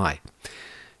BMI.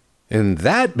 And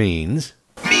that means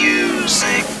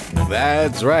music.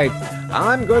 That's right.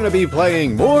 I'm going to be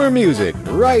playing more music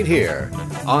right here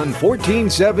on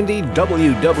 1470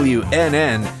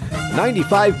 WWNN,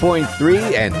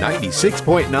 95.3 and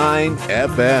 96.9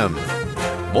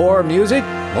 FM. More music,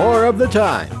 more of the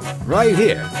time. Right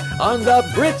here on the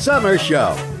Brit Summer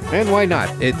Show. And why not?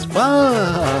 It's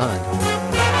fun.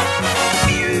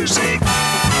 Music.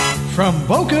 From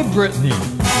Boca Brittany.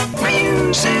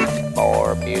 Music.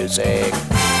 More music.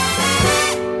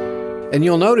 And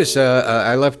you'll notice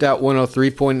I left out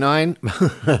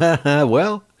 103.9.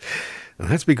 Well,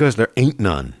 that's because there ain't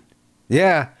none.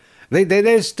 Yeah, They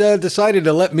just decided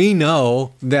to let me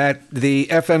know that the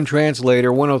FM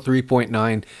translator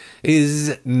 103.9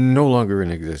 is no longer in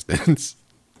existence.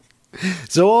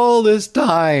 So all this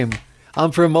time,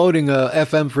 I'm promoting a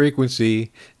FM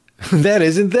frequency that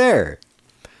isn't there.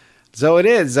 So it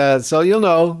is. So you'll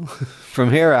know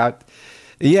from here out.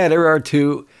 Yeah, there are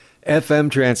two FM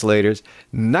translators,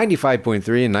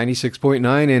 95.3 and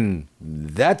 96.9, and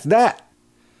that's that.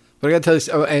 But I got to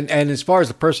tell you, and as far as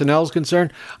the personnel is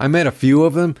concerned, I met a few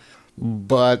of them,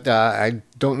 but I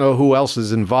don't know who else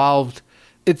is involved.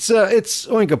 It's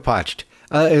oinkapotched.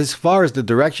 As far as the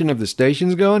direction of the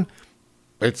station's going,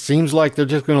 it seems like they're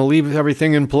just going to leave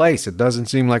everything in place. It doesn't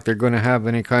seem like they're going to have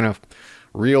any kind of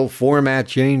real format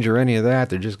change or any of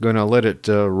that. They're just going to let it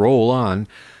roll on.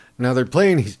 Now they're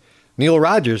playing these Neil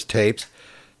Rogers tapes,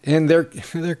 and they're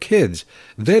kids.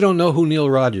 They don't know who Neil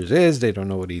Rogers is. They don't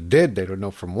know what he did. They don't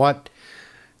know from what.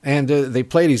 And they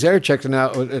play these air checks. And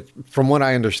now, from what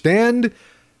I understand,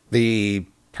 the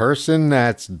person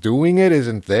that's doing it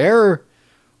isn't there,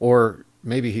 or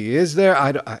maybe he is there.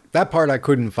 That part I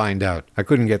couldn't find out. I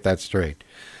couldn't get that straight.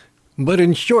 But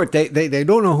in short, they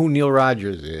don't know who Neil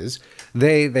Rogers is.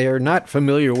 They are not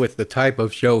familiar with the type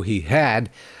of show he had.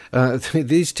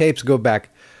 These tapes go back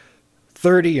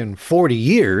 30 and 40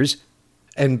 years.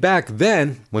 And back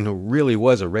then, when there really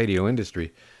was a radio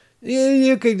industry,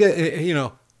 you could,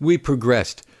 we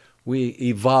progressed. We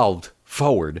evolved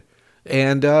forward.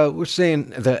 And we're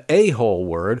saying the a-hole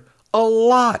word a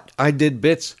lot. I did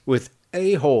bits with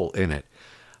a-hole in it.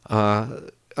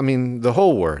 The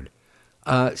whole word.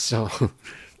 So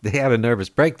they had a nervous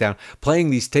breakdown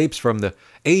playing these tapes from the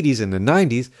 80s and the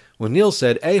 90s when Neil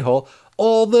said a-hole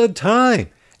all the time.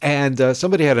 And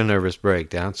somebody had a nervous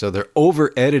breakdown, so they're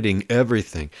over-editing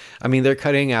everything. I mean, they're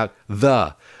cutting out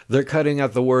they're cutting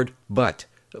out the word but.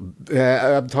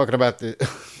 I'm talking about the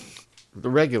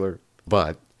regular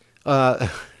but.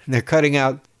 They're cutting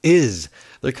out is.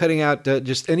 They're cutting out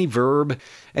just any verb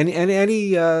and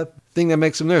any thing that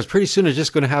makes them nervous. Pretty soon it's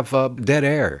just going to have dead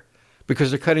air because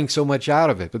they're cutting so much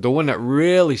out of it. But the one that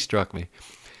really struck me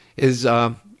is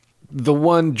the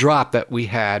one drop that we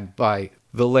had by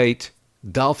the late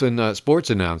Dolphin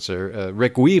sports announcer,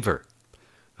 Rick Weaver,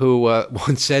 who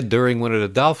once said during one of the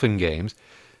Dolphin games,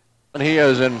 and he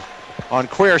is on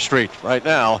Queer Street right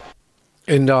now.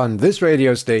 And on this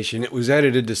radio station, it was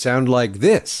edited to sound like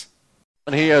this.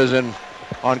 And he is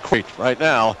on Queer Street right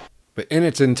now. But in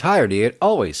its entirety, it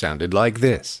always sounded like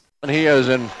this. And he is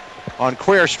on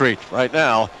Queer Street right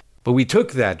now. But we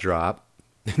took that drop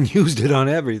and used it on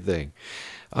everything.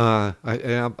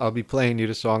 I'll be playing you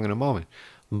the song in a moment.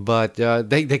 But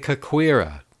they cut queer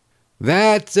out.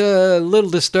 That's a little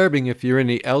disturbing if you're in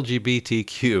the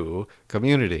LGBTQ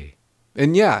community.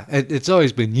 And yeah, it's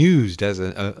always been used as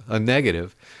a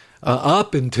negative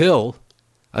up until,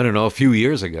 I don't know, a few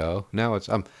years ago. Now it's,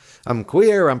 I'm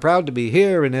queer, I'm proud to be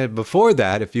here. And then before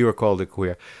that, if you were called a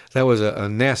queer, that was a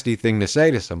nasty thing to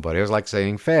say to somebody. It was like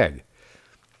saying fag.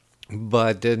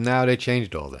 But now they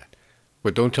changed all that.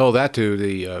 But don't tell that to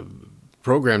the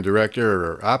program director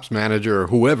or ops manager or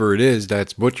whoever it is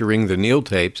that's butchering the Neil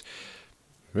tapes.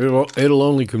 It'll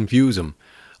only confuse them.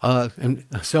 And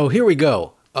so here we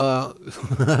go.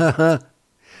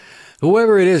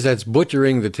 Whoever it is that's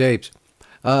butchering the tapes,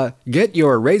 get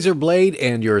your razor blade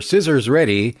and your scissors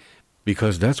ready,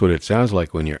 because that's what it sounds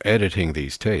like when you're editing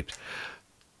these tapes.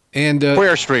 And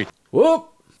Queer Street.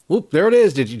 Whoop, there it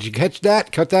is. Did you catch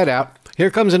that? Cut that out. Here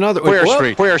comes another. Queer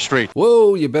Street. Queer Street.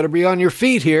 Whoa, you better be on your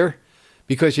feet here.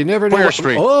 Because you never know. Queer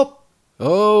Street.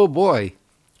 Oh boy.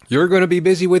 You're going to be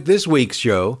busy with this week's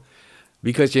show.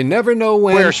 Because you never know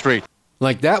when. Queer Street.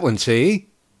 Like that one, see?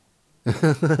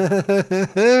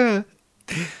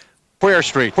 Queer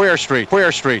Street, Queer Street,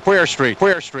 Queer Street, Queer Street,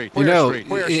 Queer Street. You know,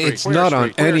 it's not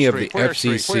on any of the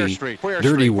FCC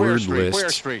dirty word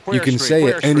lists. You can say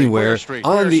it anywhere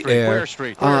on the air,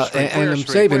 and I'm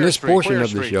saving this portion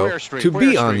of the show to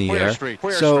be on the air,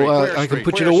 so I can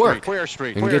put you to work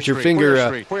and get your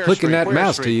finger clicking that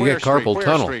mouse till you get carpal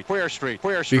tunnel.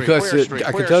 Because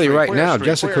I can tell you right now,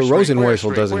 Jessica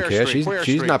Rosenweisel doesn't care.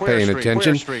 She's not paying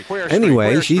attention.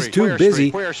 Anyway, she's too busy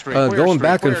going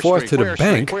back and forth to the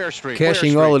bank,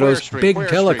 cashing all of those big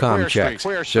telecom checks.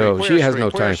 So she has no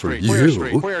time for you.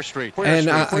 And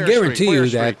I guarantee you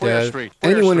that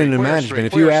anyone in the management,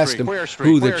 if you asked them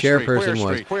who the chairperson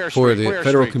was for the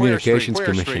Federal Communications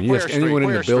Commission, you ask anyone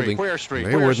in the building,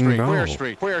 they wouldn't know.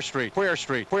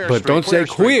 But don't say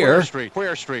queer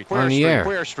on the air.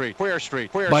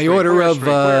 By order of,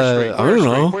 I don't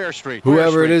know,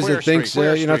 whoever it is that thinks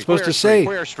you're not supposed to say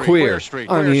queer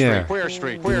on the air.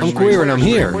 I'm queer and I'm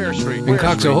here in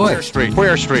Cox Ahoy. Queer Street,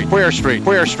 Queer Street, Queer Street,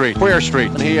 Queer Street, Queer Street.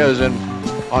 And he is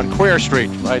on Queer Street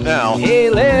right now.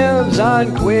 He lives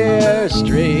on Queer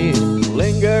Street,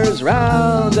 lingers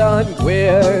round on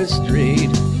Queer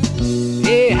Street.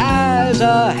 He has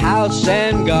a house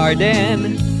and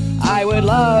garden. I would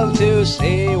love to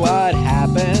see what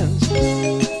happens.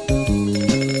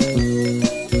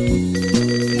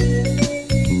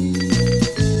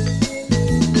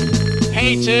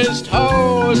 Hates his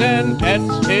toes and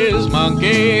pets his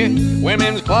monkey.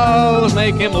 Women's clothes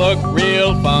make him look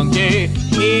real funky.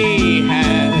 He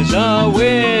has a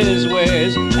whiz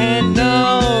and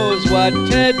knows what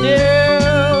to do.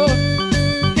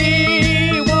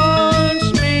 He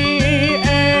wants me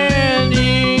and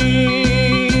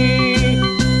he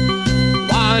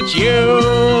wants you.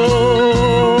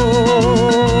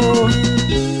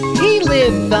 He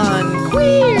lived on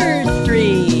Queer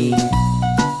Street,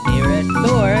 near a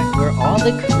store where all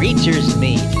the creatures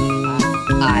meet.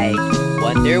 I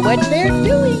wonder what they're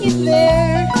doing in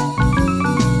there.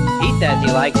 He says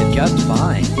he likes it just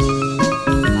fine.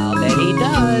 I'll bet he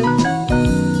does.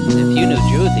 If you knew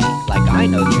Judy, like I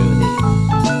know Judy.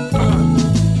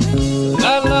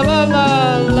 La la la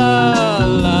la la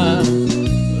la.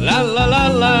 La la la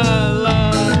la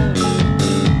la.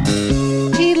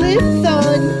 He lives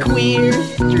on Queer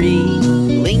Street,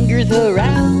 lingers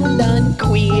around on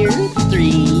Queer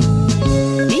Street.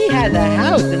 He has a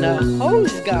house and a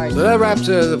hose garden. So that wraps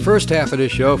the first half of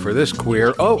this show for this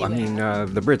queer.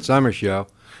 The Brit Summer Show.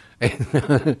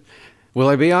 Will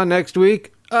I be on next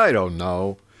week? I don't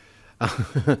know.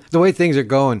 The way things are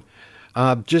going,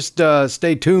 just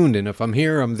stay tuned. And if I'm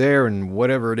here, I'm there, and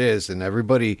whatever it is, and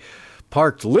everybody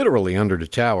parked literally under the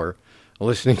tower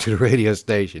listening to the radio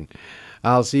station.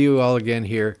 I'll see you all again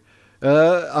here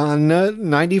on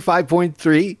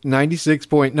 95.3,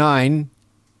 96.9,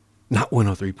 not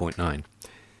 103.9.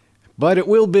 But it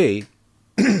will be,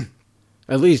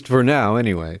 at least for now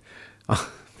anyway,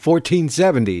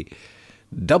 1470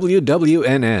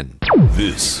 WWNN.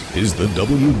 This is the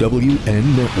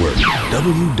WWN Network.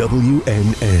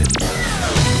 WWNN.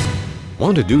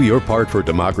 Want to do your part for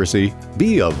democracy?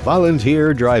 Be a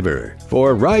volunteer driver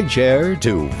for Rideshare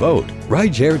to Vote.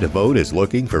 Rideshare to Vote is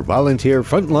looking for volunteer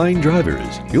frontline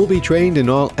drivers. You'll be trained in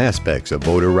all aspects of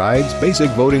voter rights, basic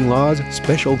voting laws,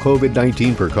 special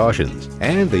COVID-19 precautions,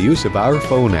 and the use of our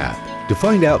phone app. To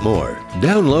find out more,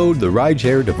 download the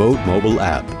Rideshare to Vote mobile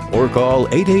app or call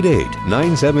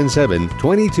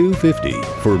 888-977-2250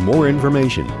 for more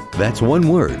information. That's one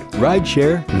word,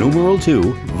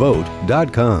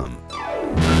 rideshare2vote.com.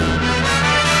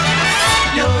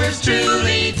 Yours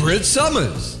truly, Brit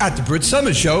Summers at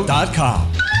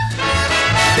thebritSummersShow.com.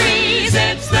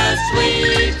 presents the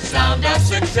sweet sound of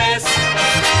success.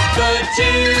 The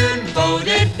tune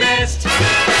voted best.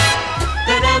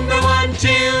 The number one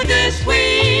tune this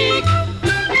week.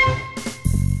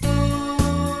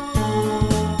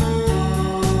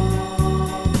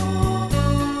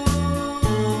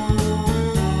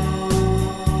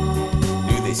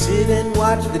 Do they sit and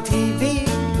watch the TV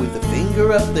with a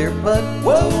finger up their butt?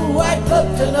 Whoa, I'd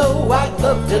love to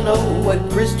know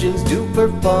what Christians do for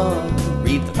fun.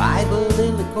 Read the Bible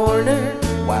in the corner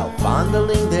while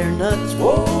fondling their nuts.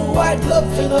 Whoa, I'd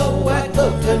love to know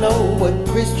what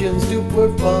Christians do for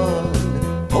fun.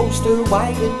 Most are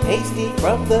white and pasty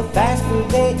from the fast food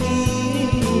they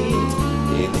eat,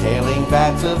 inhaling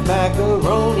vats of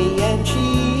macaroni and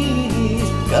cheese,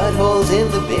 cut holes in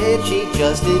the bed sheet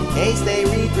just in case they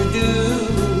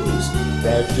reproduce.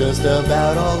 That's just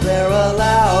about all they're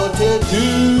allowed to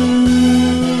do.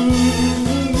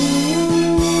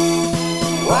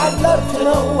 I'd love to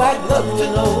know.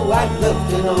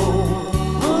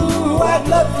 Ooh, I'd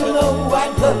love to know.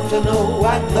 I'd love to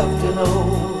know.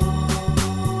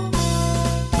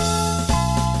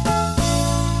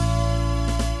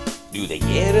 Do they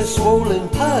get a swollen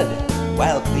pud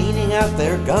while cleaning out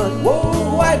their gun?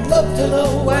 Whoa, I'd love to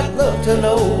know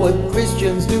what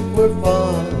Christians do for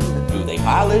fun. Do they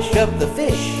polish up the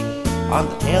fish on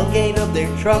the tailgate of their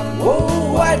truck?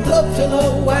 Whoa, I'd love to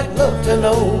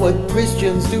know what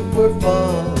Christians do for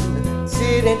fun.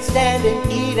 Sit and stand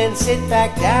and eat and sit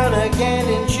back down again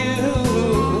and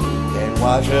chew, and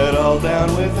wash it all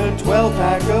down with a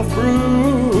 12-pack of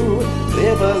brew.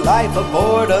 Live a life of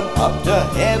boredom, up to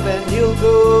heaven you'll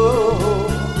go.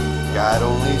 God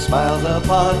only smiles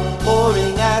upon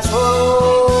boring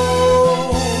assholes.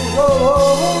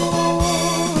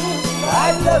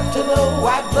 I'd love to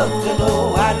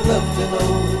know.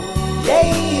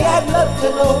 Yay, I'd love to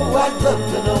know.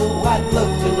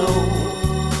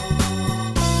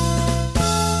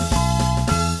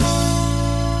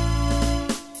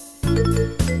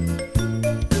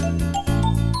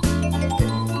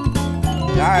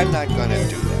 I'm not going to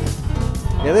do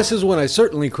that. Yeah, this is one I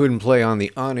certainly couldn't play on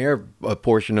the on-air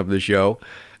portion of the show.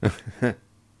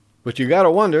 But you got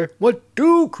to wonder, what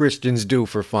do Christians do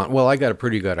for fun? Well, I got a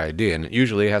pretty good idea, and it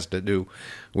usually has to do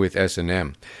with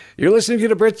S&M. You're listening to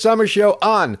the Brit Summer Show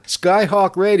on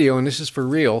Skyhawk Radio, and this is for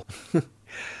real.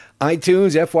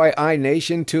 iTunes, FYI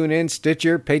Nation, TuneIn,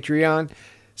 Stitcher, Patreon,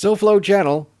 SoFlo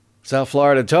Channel, South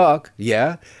Florida Talk,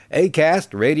 yeah,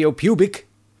 Acast, Radio Pubic,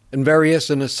 and various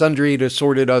and sundry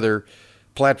assorted other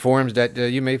platforms that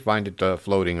you may find it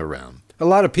floating around. A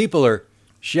lot of people are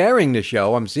sharing the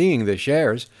show. I'm seeing the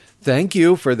shares. Thank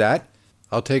you for that.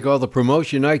 I'll take all the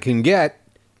promotion I can get.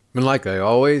 And like I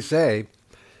always say,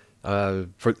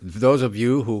 for those of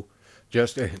you who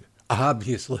just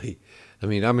obviously, I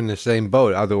mean, I'm in the same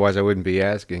boat. Otherwise, I wouldn't be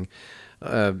asking.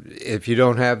 If you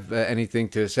don't have anything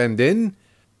to send in,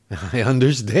 I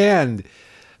understand.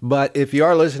 But if you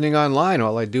are listening online,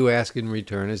 all I do ask in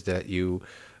return is that you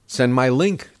send my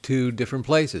link to different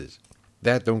places.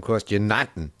 That don't cost you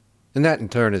nothing. And that in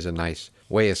turn is a nice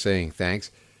way of saying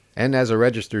thanks. And as a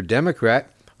registered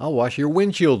Democrat, I'll wash your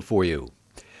windshield for you.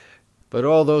 But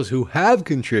all those who have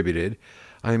contributed,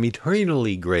 I am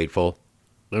eternally grateful.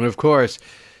 And of course,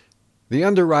 the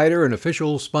underwriter and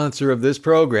official sponsor of this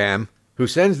program, who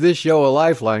sends this show a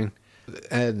lifeline,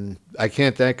 and I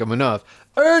can't thank him enough,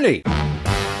 Ernie!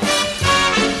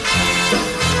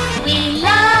 We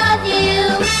love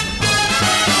you!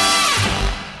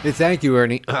 Hey, thank you,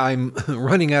 Ernie. I'm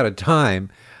running out of time.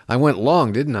 I went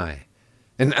long, didn't I?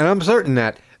 And I'm certain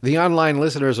that the online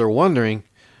listeners are wondering,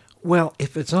 well,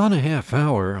 if it's on a half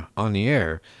hour on the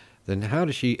air, then how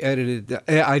does she edit it?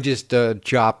 I just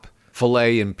chop,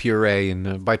 fillet, and puree,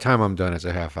 and by the time I'm done, it's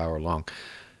a half hour long.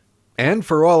 And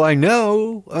for all I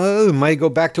know, it might go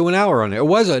back to an hour on there. It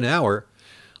was an hour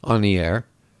on the air,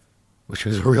 which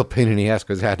was a real pain in the ass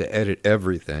because I had to edit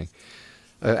everything.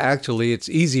 Actually, it's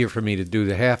easier for me to do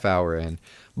the half hour in,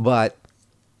 but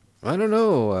I don't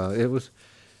know. It was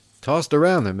tossed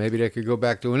around that maybe they could go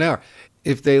back to an hour.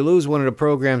 If they lose one of the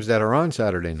programs that are on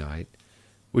Saturday night,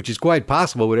 which is quite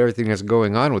possible with everything that's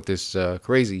going on with this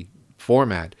crazy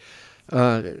format,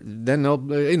 then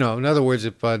they'll, in other words,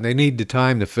 if they need the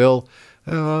time to fill,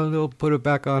 they'll put it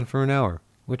back on for an hour,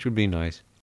 which would be nice.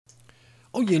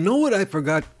 Oh, you know what I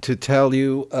forgot to tell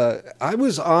you? I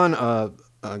was on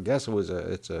I guess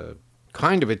it's a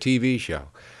kind of a TV show.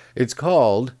 It's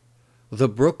called The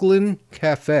Brooklyn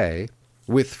Cafe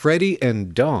with Freddie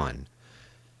and Dawn.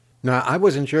 Now, I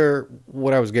wasn't sure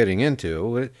what I was getting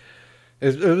into.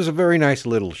 It was a very nice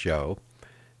little show.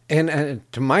 And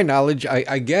to my knowledge,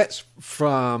 I guess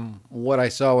from what I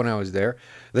saw when I was there,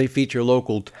 they feature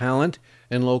local talent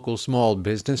and local small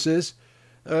businesses.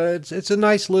 It's a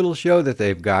nice little show that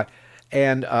they've got.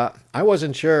 And I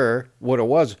wasn't sure what it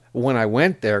was when I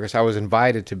went there because I was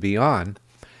invited to be on.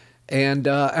 And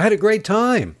I had a great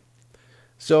time.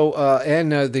 So,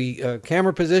 the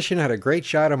camera position had a great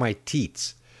shot of my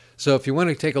teats. So if you want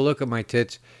to take a look at my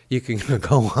tits, you can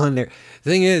go on there. The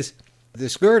thing is, the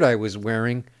skirt I was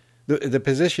wearing, the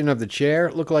position of the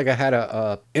chair looked like I had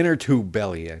a inner tube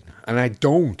belly. And I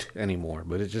don't anymore,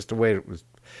 but it's just the way it was.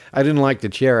 I didn't like the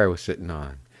chair I was sitting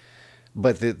on.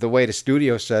 But the way the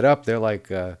studio's set up, they're like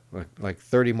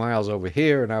 30 miles over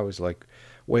here, and I was like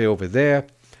way over there.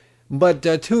 But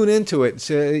tune into it.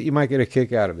 So you might get a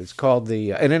kick out of it. It's called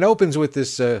and it opens with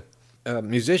this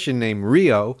musician named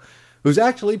Rio, who's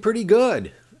actually pretty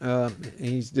good.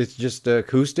 It's just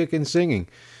acoustic and singing.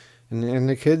 And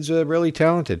the kid's really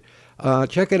talented.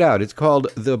 Check it out. It's called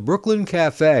The Brooklyn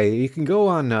Cafe. You can go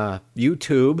on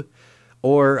YouTube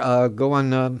or go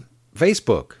on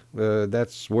Facebook.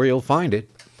 That's where you'll find it.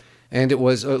 And it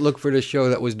was, look for the show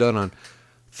that was done on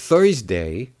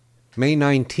Thursday, May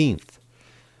 19th.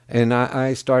 And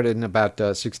I started in about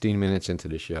 16 minutes into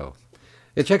the show.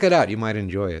 Yeah, check it out. You might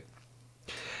enjoy it.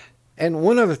 And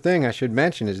one other thing I should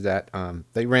mention is that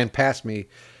they ran past me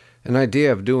an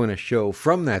idea of doing a show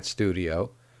from that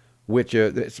studio, which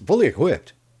it's fully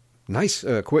equipped. Nice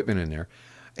equipment in there.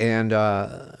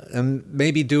 And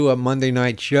maybe do a Monday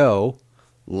night show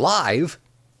live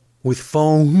with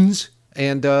phones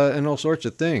and all sorts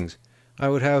of things. I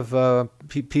would have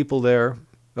people there,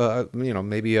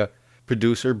 maybe a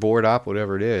producer, board op,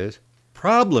 whatever it is.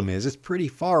 Problem is, it's pretty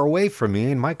far away from me,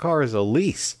 and my car is a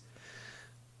lease.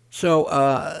 So,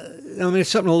 it's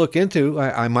something to look into.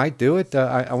 I might do it.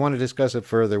 I want to discuss it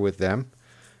further with them.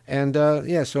 And,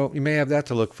 so you may have that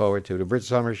to look forward to. The Brit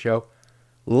Summer Show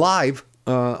live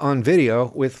on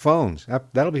video with phones.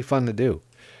 That'll be fun to do.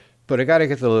 But I got to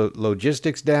get the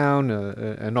logistics down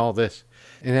and all this.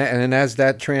 And as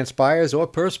that transpires or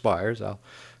perspires, I'll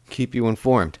keep you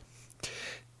informed.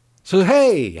 So,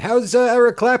 hey, how's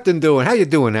Eric Clapton doing? How you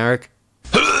doing, Eric?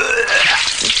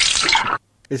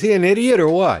 Is he an idiot or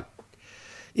what?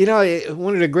 You know,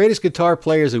 one of the greatest guitar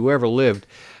players who ever lived,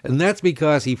 and that's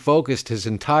because he focused his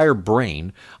entire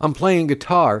brain on playing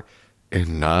guitar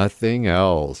and nothing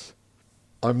else.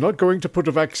 I'm not going to put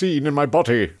a vaccine in my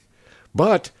body,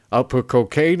 but I'll put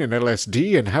cocaine and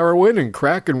LSD and heroin and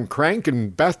crack and crank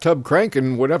and bathtub crank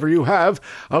and whatever you have.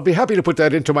 I'll be happy to put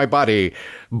that into my body,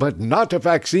 but not a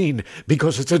vaccine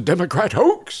because it's a Democrat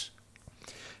hoax.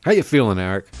 How you feeling,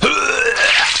 Eric?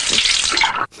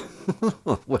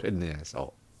 What an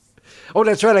asshole. Oh,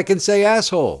 that's right, I can say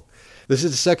asshole. This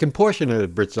is the second portion of the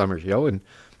Brit Summer Show, and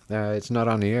it's not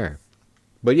on the air.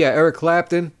 But yeah, Eric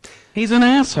Clapton. He's an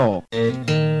asshole.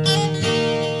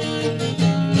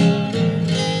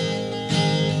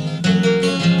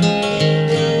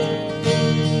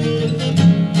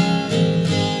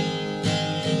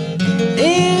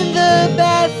 In the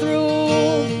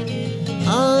bathroom,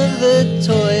 on the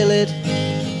toilet,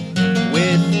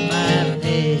 with my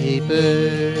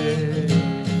paper.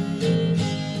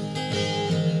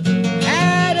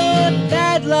 Had a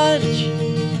bad lunch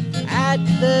at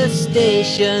the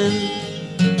station.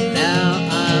 Now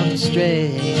I'm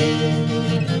straight.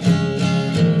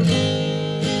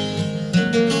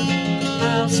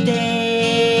 I'll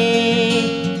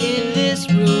stay in this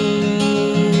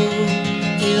room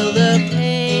till the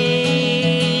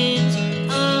pain's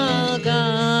all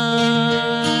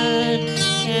gone.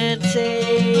 Can't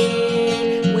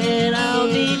say when I'll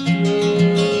be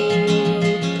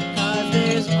through, 'cause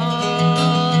there's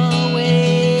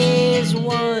always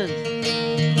one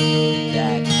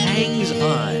that hangs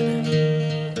on.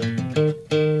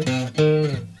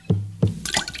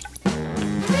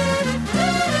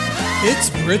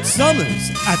 It's Brit Summers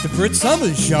at the Brit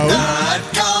Summers Show.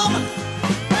 .com.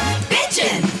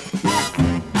 Bitchin'.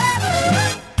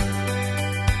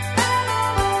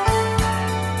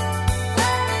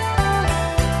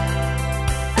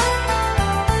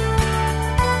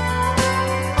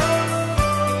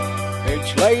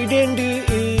 It's late in the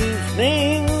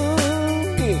evening.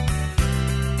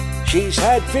 She's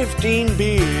had 15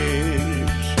 beers.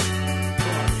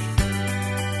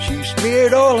 She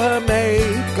smeared all her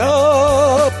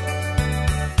makeup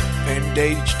and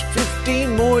aged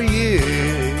 15 more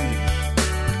years.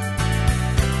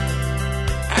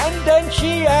 And then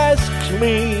she asks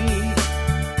me,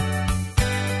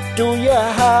 do you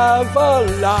have a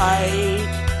light?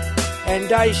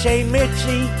 And I say,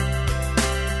 Mitzi,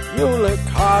 you look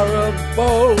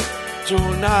horrible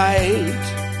tonight.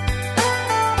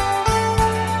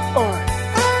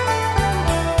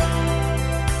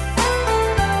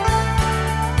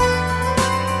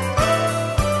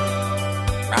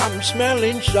 I'm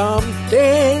smelling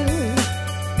something,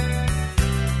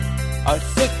 a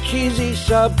thick cheesy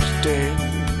substance,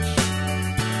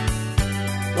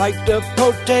 like the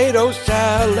potato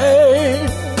salad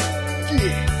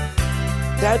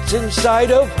that's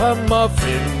inside of her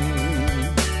muffin.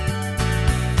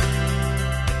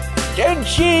 Then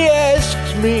she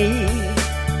asks me,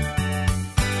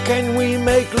 can we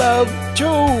make love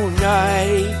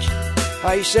tonight?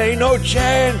 I say no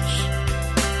chance.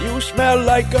 You smell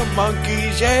like a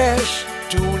monkey's ass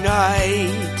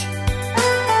tonight.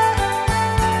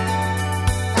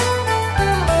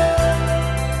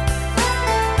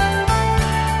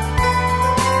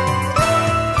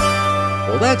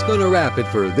 Well, that's going to wrap it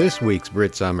for this week's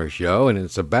Brit Summer Show, and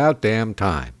it's about damn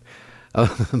time.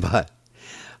 But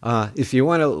if you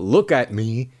want to look at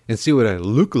me and see what I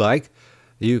look like,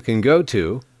 you can go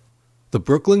to the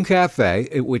Brooklyn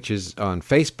Cafe, which is on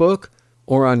Facebook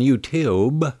or on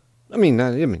YouTube. I mean,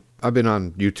 I've been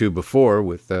on YouTube before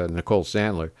with Nicole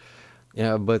Sandler.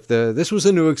 Yeah, but this was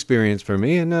a new experience for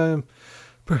me, and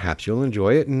perhaps you'll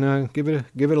enjoy it and give it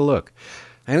a look.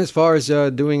 And as far as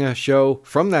doing a show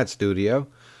from that studio,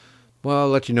 well, I'll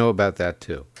let you know about that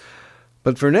too.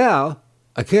 But for now,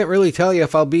 I can't really tell you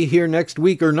if I'll be here next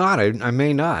week or not. I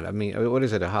may not. I mean, what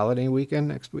is it, a holiday weekend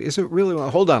next week? Is it really?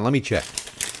 Hold on, let me check.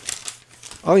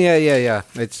 Oh, yeah.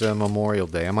 It's Memorial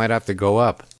Day. I might have to go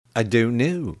up. I don't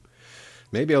know.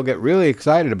 Maybe I'll get really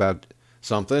excited about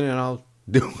something and I'll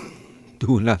do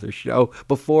another show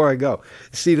before I go.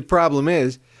 See, the problem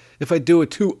is, if I do it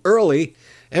too early,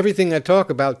 everything I talk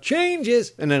about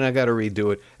changes, and then I got to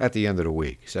redo it at the end of the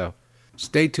week. So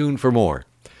stay tuned for more.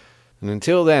 And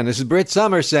until then, this is Brit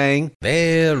Summer saying,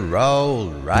 they're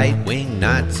all right-wing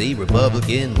Nazi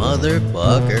Republican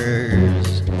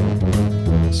motherfuckers.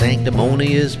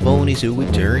 Sanctimonious ponies who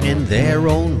would turn in their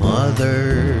own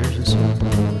mothers.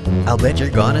 I'll bet you're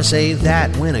gonna say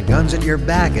that when a gun's at your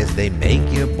back as they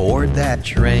make you board that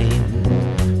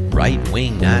train.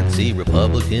 right-wing Nazi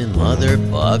Republican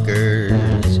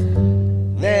motherfuckers.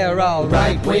 They're all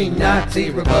right-wing Nazi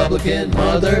Republican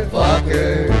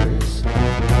motherfuckers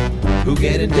who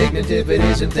get indignant if it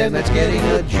isn't them that's getting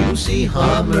a juicy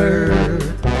Hummer.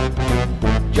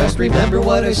 Just remember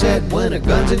what I said when a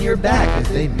gun's in your back if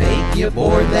they make you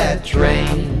board that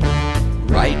train.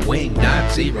 Right-wing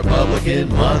Nazi Republican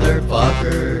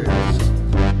motherfuckers.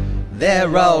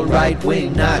 They're all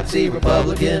right-wing Nazi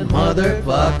Republican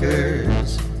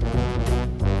motherfuckers.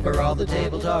 For all the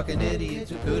table-talking idiots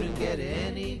who couldn't get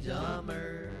any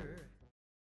dumber.